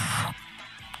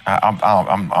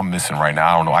 I'm missing right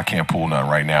now. I don't know. I can't pull nothing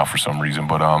right now for some reason.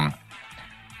 But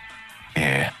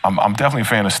yeah, I'm definitely a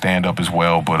fan of stand-up as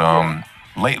well. But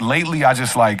lately, I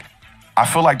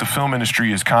feel like the film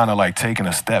industry is kind of like taking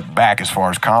a step back as far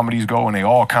as comedies go, and they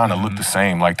all kind of look the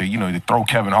same. Like they throw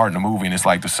Kevin Hart in the movie, and it's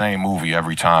like the same movie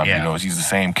every time. You know, he's the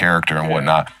same character and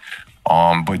whatnot.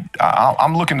 But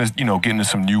I'm looking to get into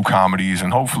some new comedies,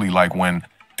 and hopefully, like when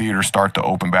theaters start to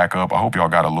open back up, I hope y'all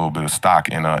got a little bit of stock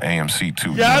in AMC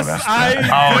too. Yes, I do.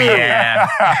 Oh yeah,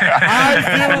 I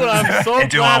do. I'm so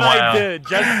glad I did.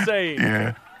 Just saying.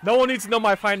 Yeah. No one needs to know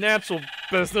my financial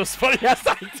business, but yes,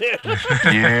 I did.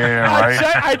 Yeah, right.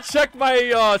 I checked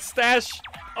my stash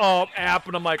app,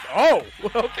 and I'm like, oh,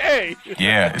 okay.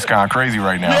 Yeah, it's kind of crazy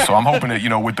right now. So I'm hoping that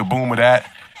with the boom of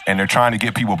that, and they're trying to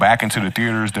get people back into the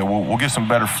theaters, that we'll get some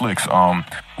better flicks.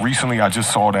 Recently, I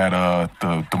just saw that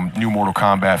the new Mortal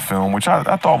Kombat film, which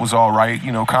I thought was all right.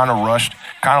 You know, kind of rushed,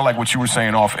 kind of like what you were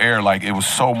saying off air. Like it was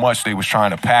so much they was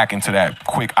trying to pack into that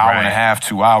quick hour and a half,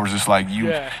 2 hours. It's like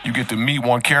you get to meet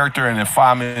one character, and then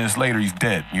 5 minutes later he's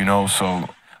dead. You know, so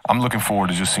I'm looking forward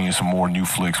to just seeing some more new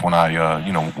flicks when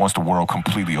once the world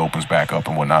completely opens back up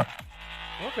and whatnot.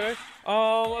 Okay.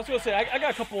 I was gonna say I got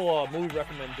a couple movie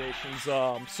recommendations.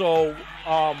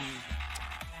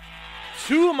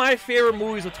 Two of my favorite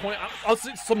movies of I'll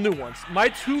say some new ones. My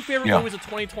 2 favorite movies of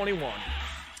 2021.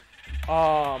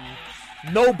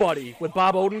 Nobody with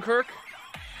Bob Odenkirk.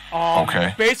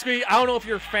 Okay. Basically, I don't know if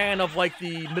you're a fan of like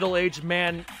the middle-aged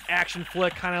man action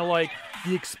flick, kind of like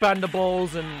The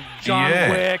Expendables and John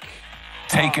Wick.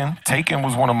 Taken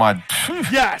was one of my.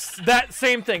 Yes, that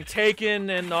same thing. Taken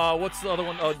and what's the other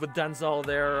one with Denzel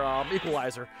there?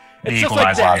 Equalizer. It's just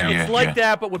like that. It's like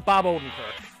that, but with Bob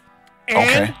Odenkirk.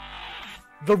 And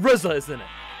the RZA is in it.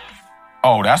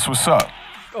 Oh, that's what's up.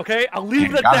 Okay, I'll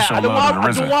leave it at that. I don't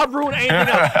want to ruin anything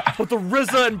else. But the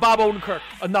RZA and Bob Odenkirk.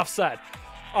 Enough said.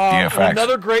 Facts.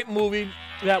 Another great movie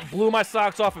that blew my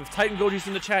socks off. If Titan Goji's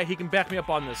in the chat, he can back me up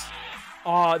on this.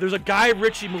 There's a Guy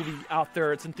Ritchie movie out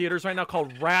there. It's in theaters right now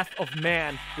called Wrath of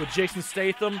Man with Jason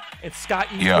Statham and Scott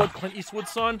Eastwood, Clint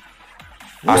Eastwood's son.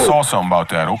 I saw something about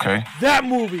that. Okay. That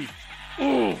movie,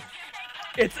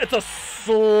 it's a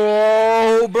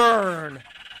slow burn,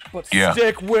 but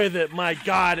stick with it. My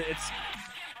God,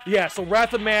 so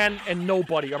Wrath of Man and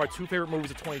Nobody are my 2 favorite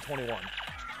movies of 2021.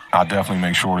 I'll definitely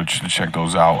make sure to check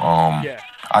those out.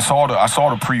 I saw the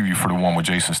preview for the one with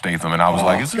Jason Statham, and I was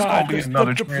like, "Is this gonna be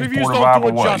another transporter vibe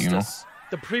or what?" You know,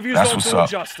 the previews don't do it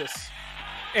justice.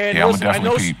 And listen, I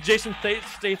know Jason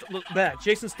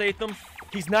Statham,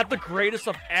 he's not the greatest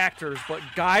of actors, but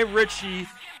Guy Ritchie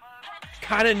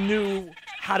kind of knew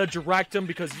how to direct him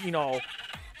because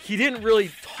he didn't really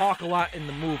talk a lot in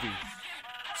the movie.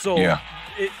 So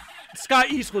Scott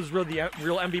Eastwood was really the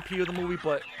real MVP of the movie,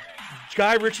 but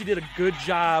Guy Ritchie did a good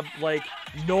job, like,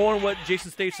 knowing what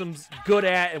Jason Statham's good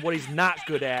at and what he's not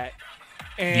good at.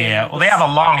 And they have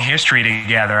a long history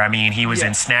together. I mean, he was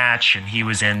in Snatch, and he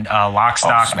was in Lock,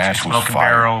 Stock, Smoking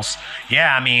Barrels.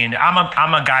 Yeah, I mean,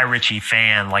 I'm a Guy Ritchie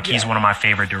fan. Like, he's one of my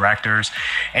favorite directors,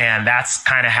 and that's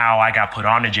kind of how I got put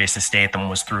on to Jason Statham,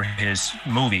 was through his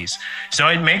movies. So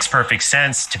it makes perfect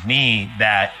sense to me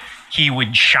that he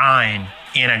would shine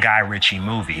in a Guy Ritchie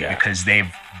movie because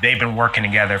they've been working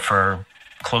together for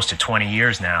close to 20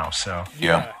 years now. So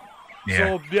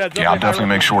I'll definitely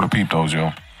make sure to peep those,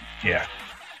 yo. Yeah.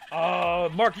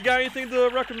 Mark, you got anything to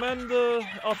recommend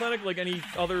authentic, like any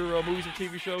other movies or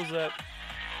TV shows that?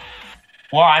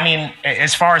 Well, I mean,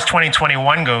 as far as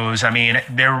 2021 goes, I mean,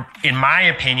 in my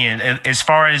opinion, as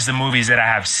far as the movies that I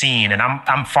have seen, and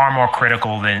I'm far more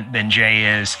critical than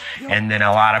Jay is, and than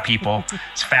a lot of people.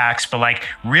 It's facts, but like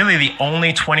really the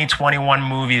only 2021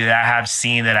 movie that I have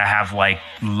seen that I have like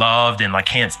loved and like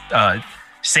can't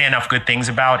say enough good things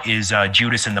about is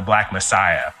Judas and the Black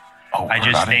Messiah. Oh, I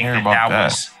just think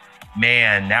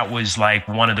that was like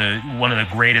one of the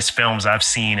greatest films I've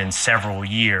seen in several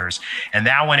years. And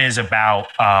that one is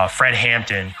about Fred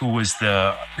Hampton, who was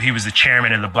the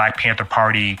chairman of the Black Panther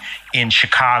Party in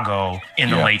Chicago in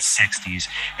the late 60s.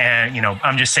 And,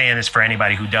 I'm just saying this for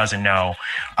anybody who doesn't know.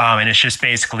 And it's just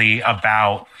basically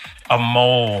about a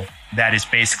mole that is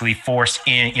basically forced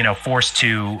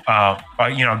to,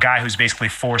 a guy who's basically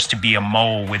forced to be a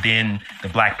mole within the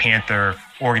Black Panther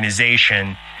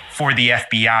organization for the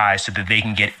FBI so that they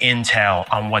can get intel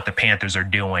on what the Panthers are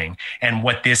doing and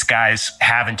what this guy's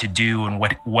having to do and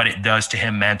what it does to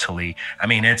him mentally. I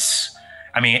mean,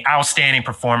 outstanding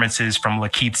performances from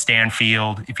Lakeith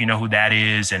Stanfield, if you know who that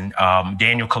is, and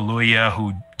Daniel Kaluuya,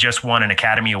 who just won an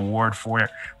Academy Award for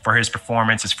his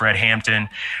performance as Fred Hampton.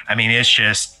 I mean, it's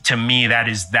just, to me, that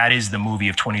is the movie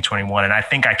of 2021. And I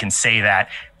think I can say that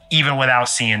even without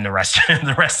seeing the rest of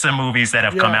the movies that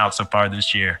have come out so far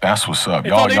this year. That's what's up.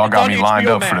 Y'all got me lined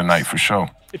up for the night for sure.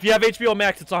 If you have HBO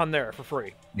Max, it's on there for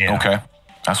free. Yeah. Okay.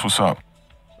 That's what's up.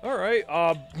 All right.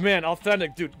 Man,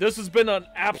 authentic, dude. This has been an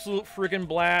absolute freaking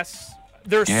blast.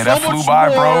 There's so that flew much by,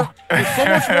 more. bro. There's so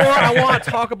much more I want to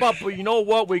talk about, but you know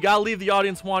what? We got to leave the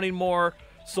audience wanting more.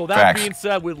 So that being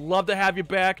said, we'd love to have you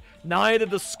back, not only to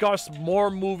discuss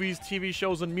more movies, TV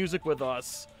shows, and music with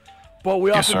us, but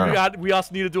we also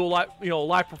need to do a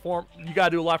live perform. You got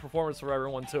to do a live performance for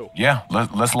everyone too. Yeah,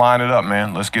 let's line it up,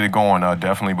 man. Let's get it going.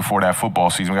 Definitely before that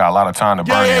football season. We got a lot of time to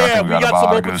burn here. I think we got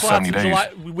about a good 70 days.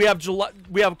 We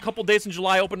have a couple dates in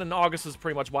July open, and August is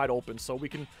pretty much wide open. So we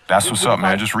can. That's what's up,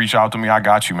 man. Just reach out to me. I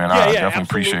got you, man. I definitely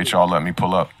appreciate y'all letting me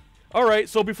pull up. All right,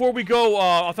 so before we go,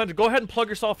 Authentic, go ahead and plug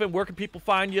yourself in. Where can people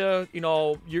find you? You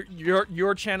know,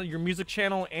 your channel, your music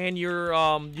channel, and your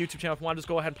YouTube channel. If you want to just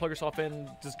go ahead and plug yourself in,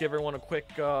 just give everyone a quick,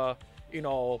 you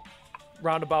know,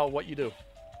 roundabout what you do.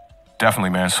 Definitely,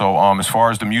 man. So as far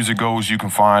as the music goes, you can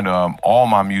find all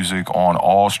my music on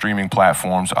all streaming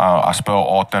platforms. I spell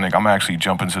Authentic. I'm actually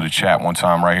jump into the chat one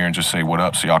time right here and just say what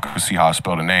up so y'all can see how I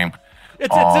spell the name.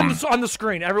 It's on the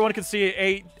screen. Everyone can see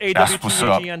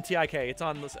A-W-T-H-E-N-T-I-K. It's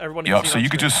on this. Everyone can see it. So you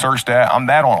could just search that. I'm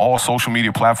that on all social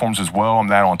media platforms as well. I'm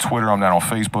that on Twitter. I'm that on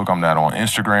Facebook. I'm that on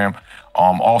Instagram.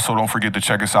 Also, don't forget to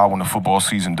check us out when the football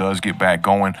season does get back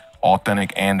going.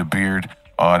 Authentic and the Beard.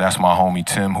 That's my homie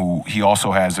Tim, who he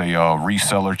also has a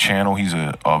reseller channel. He's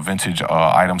a vintage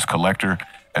items collector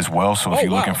as well. So if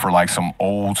you're looking for like some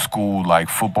old school like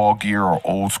football gear or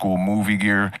old school movie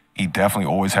gear, he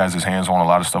definitely always has his hands on a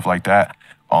lot of stuff like that.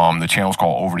 The channel's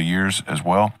called Over the Years as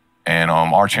well. And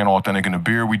our channel, Authentic and the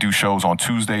Beard, we do shows on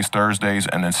Tuesdays, Thursdays,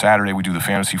 and then Saturday we do the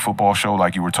fantasy football show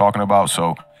like you were talking about.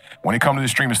 So when it comes to the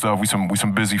streaming stuff, we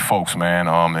some busy folks, man.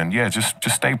 And yeah, just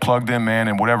stay plugged in, man.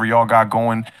 And whatever y'all got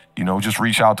going, you know, just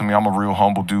reach out to me. I'm a real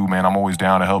humble dude, man. I'm always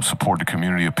down to help support the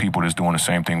community of people that's doing the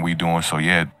same thing we doing. So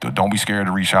yeah, don't be scared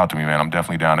to reach out to me, man. I'm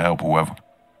definitely down to help whoever.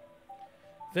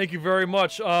 Thank you very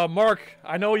much. Mark,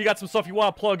 I know you got some stuff you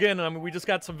want to plug in. I mean, we just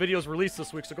got some videos released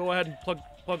this week, so go ahead and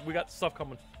plug. We got stuff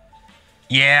coming.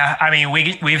 Yeah, I mean,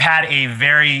 we've had a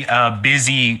very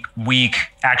busy week,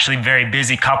 actually very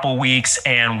busy couple weeks,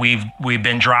 and we've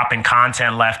been dropping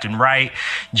content left and right.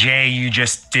 Jay, you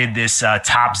just did this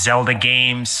top Zelda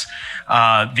games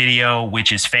video,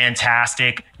 which is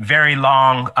fantastic. Very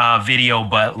long video,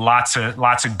 but lots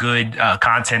of good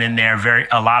content in there.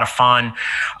 A lot of fun.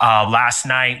 Last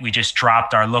night we just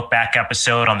dropped our look back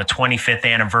episode on the 25th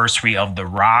anniversary of The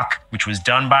Rock, which was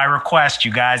done by request.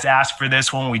 You guys asked for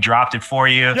this one. We dropped it for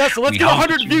you. Yeah, so let's get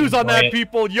 100 views on that,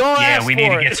 people. Yeah, we need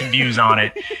to get some views on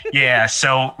it. Yeah,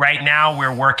 so right now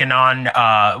we're working on.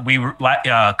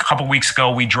 A couple weeks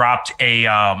ago we dropped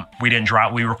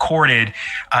we recorded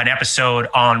an episode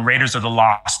on Raiders of the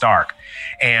Lost Ark.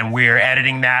 And we're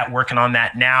editing that, working on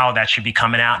that now. That should be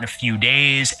coming out in a few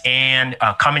days. And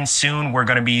coming soon, we're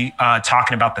going to be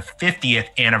talking about the 50th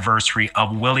anniversary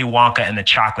of Willy Wonka and the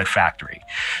Chocolate Factory.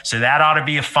 So that ought to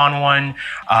be a fun one.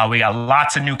 We got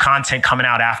lots of new content coming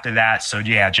out after that. So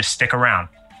yeah, just stick around.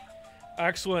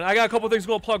 Excellent. I got a couple of things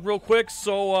to plug real quick.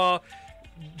 So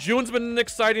June's been an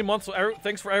exciting month. So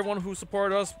thanks for everyone who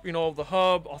supported us. You know, the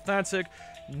Hub, Authentic.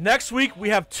 Next week, we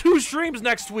have 2 streams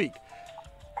next week.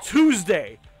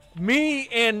 Tuesday, me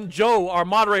and Joe, our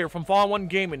moderator from Fallen One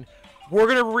Gaming, we're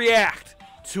going to react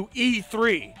to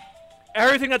E3.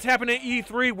 Everything that's happening at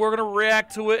E3, we're going to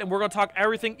react to it, and we're going to talk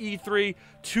everything E3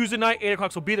 Tuesday night, 8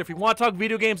 o'clock. So be there. If you want to talk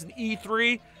video games and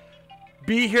E3,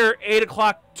 be here 8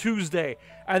 o'clock Tuesday.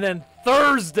 And then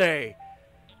Thursday,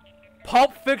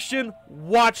 Pulp Fiction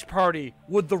Watch Party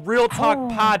with the Real Talk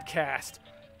podcast.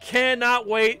 Cannot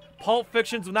wait. Pulp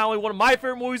Fiction's not only one of my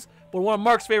favorite movies, but one of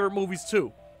Mark's favorite movies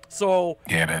too. So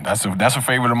yeah, that's a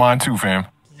favorite of mine too, fam.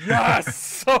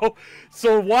 Yes.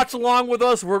 So watch along with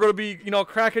us. We're gonna be, you know,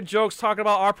 cracking jokes, talking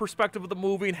about our perspective of the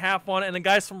movie and have fun. And the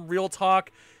guys from Real Talk,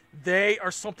 they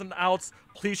are something else.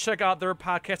 Please check out their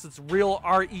podcast. It's Real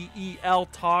REEL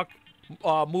Talk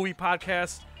movie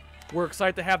podcast. We're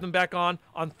excited to have them back on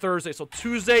Thursday. So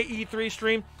Tuesday E3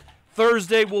 stream.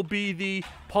 Thursday will be the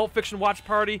Pulp Fiction watch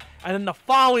party, and then the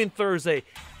following Thursday,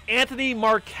 Anthony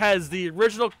Marquez, the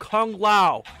original Kung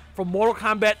Lao from Mortal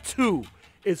Kombat 2,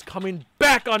 is coming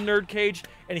back on Nerd Cage,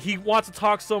 and he wants to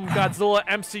talk some Godzilla,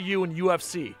 MCU, and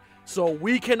UFC. So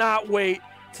we cannot wait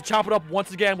to chop it up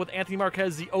once again with Anthony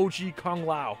Marquez, the OG Kung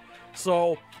Lao.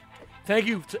 So thank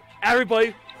you to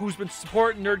everybody who's been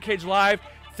supporting Nerd Cage Live.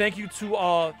 Thank you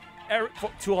to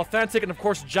Authentic, and of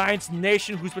course Giants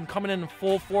Nation, who's been coming in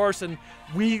full force. And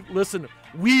we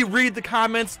read the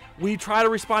comments. We try to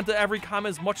respond to every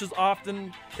comment as much as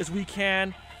often as we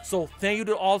can. So thank you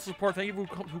to all the support. Thank you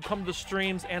who come to the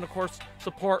streams and of course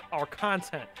support our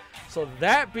content. So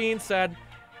that being said,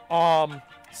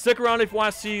 stick around if you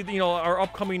want to see, you know, our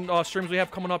upcoming streams we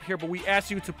have coming up here. But we ask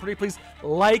you to pretty please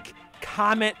like,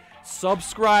 comment,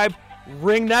 subscribe,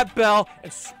 ring that bell,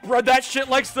 and spread that shit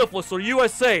like syphilis. So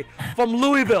USA, from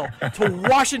Louisville to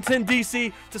Washington,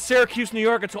 D.C., to Syracuse, New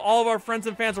York, and to all of our friends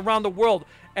and fans around the world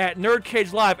at Nerd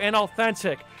Cage Live and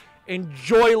Authentic,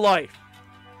 enjoy life,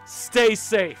 stay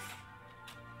safe,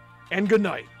 and good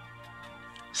night.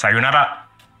 Sayonara.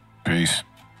 Peace.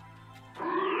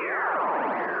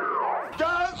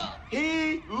 Does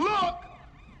he look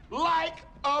like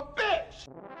a bitch?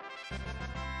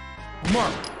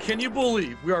 Mark, can you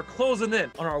believe we are closing in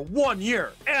on our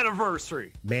 1-year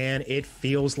anniversary? Man, it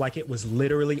feels like it was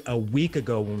literally a week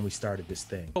ago when we started this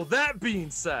thing. So that being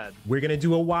said, We're gonna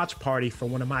do a watch party for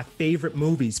one of my favorite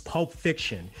movies, Pulp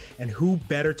Fiction. And who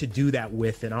better to do that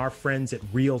with than our friends at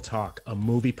Real Talk, a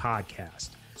movie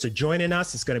podcast. So joining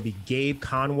us is gonna be Gabe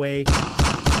Conway,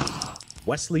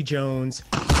 Wesley Jones,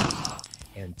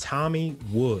 and Tommy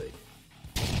Wood.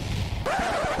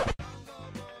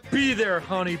 be there,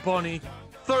 honey bunny.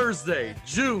 Thursday,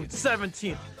 June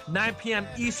 17th, 9 p.m.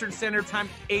 Eastern Standard Time,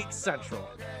 8 Central.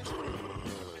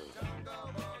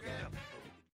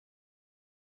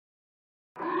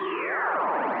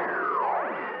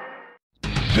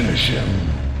 Finish him.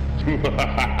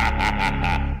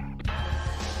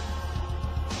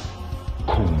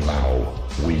 Kung Lao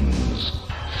wins.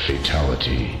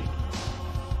 Fatality.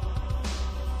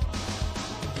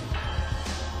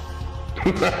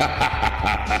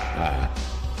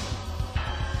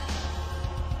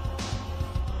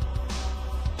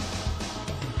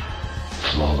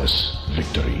 Flawless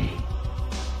victory.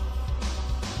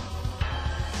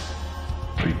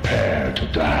 Prepare to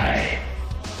die.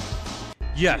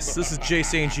 Yes, this is Jay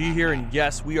St. G here, and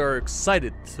yes, we are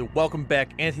excited to welcome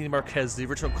back Anthony Marquez, the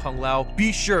original Kung Lao.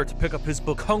 Be sure to pick up his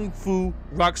book, Kung Fu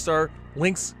Rockstar.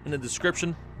 Links in the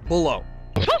description below.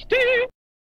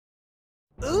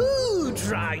 Ooh,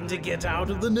 trying to get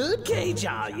out of the nerd cage,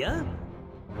 are ya?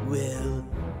 Well,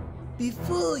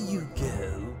 before you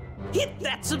go, hit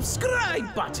that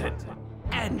subscribe button.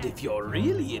 And if you're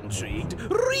really intrigued,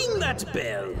 ring that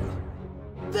bell.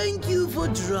 Thank you for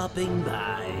dropping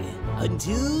by.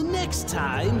 Until next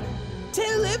time,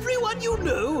 tell everyone you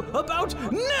know about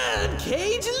Nerd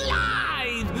Cage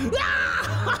Live!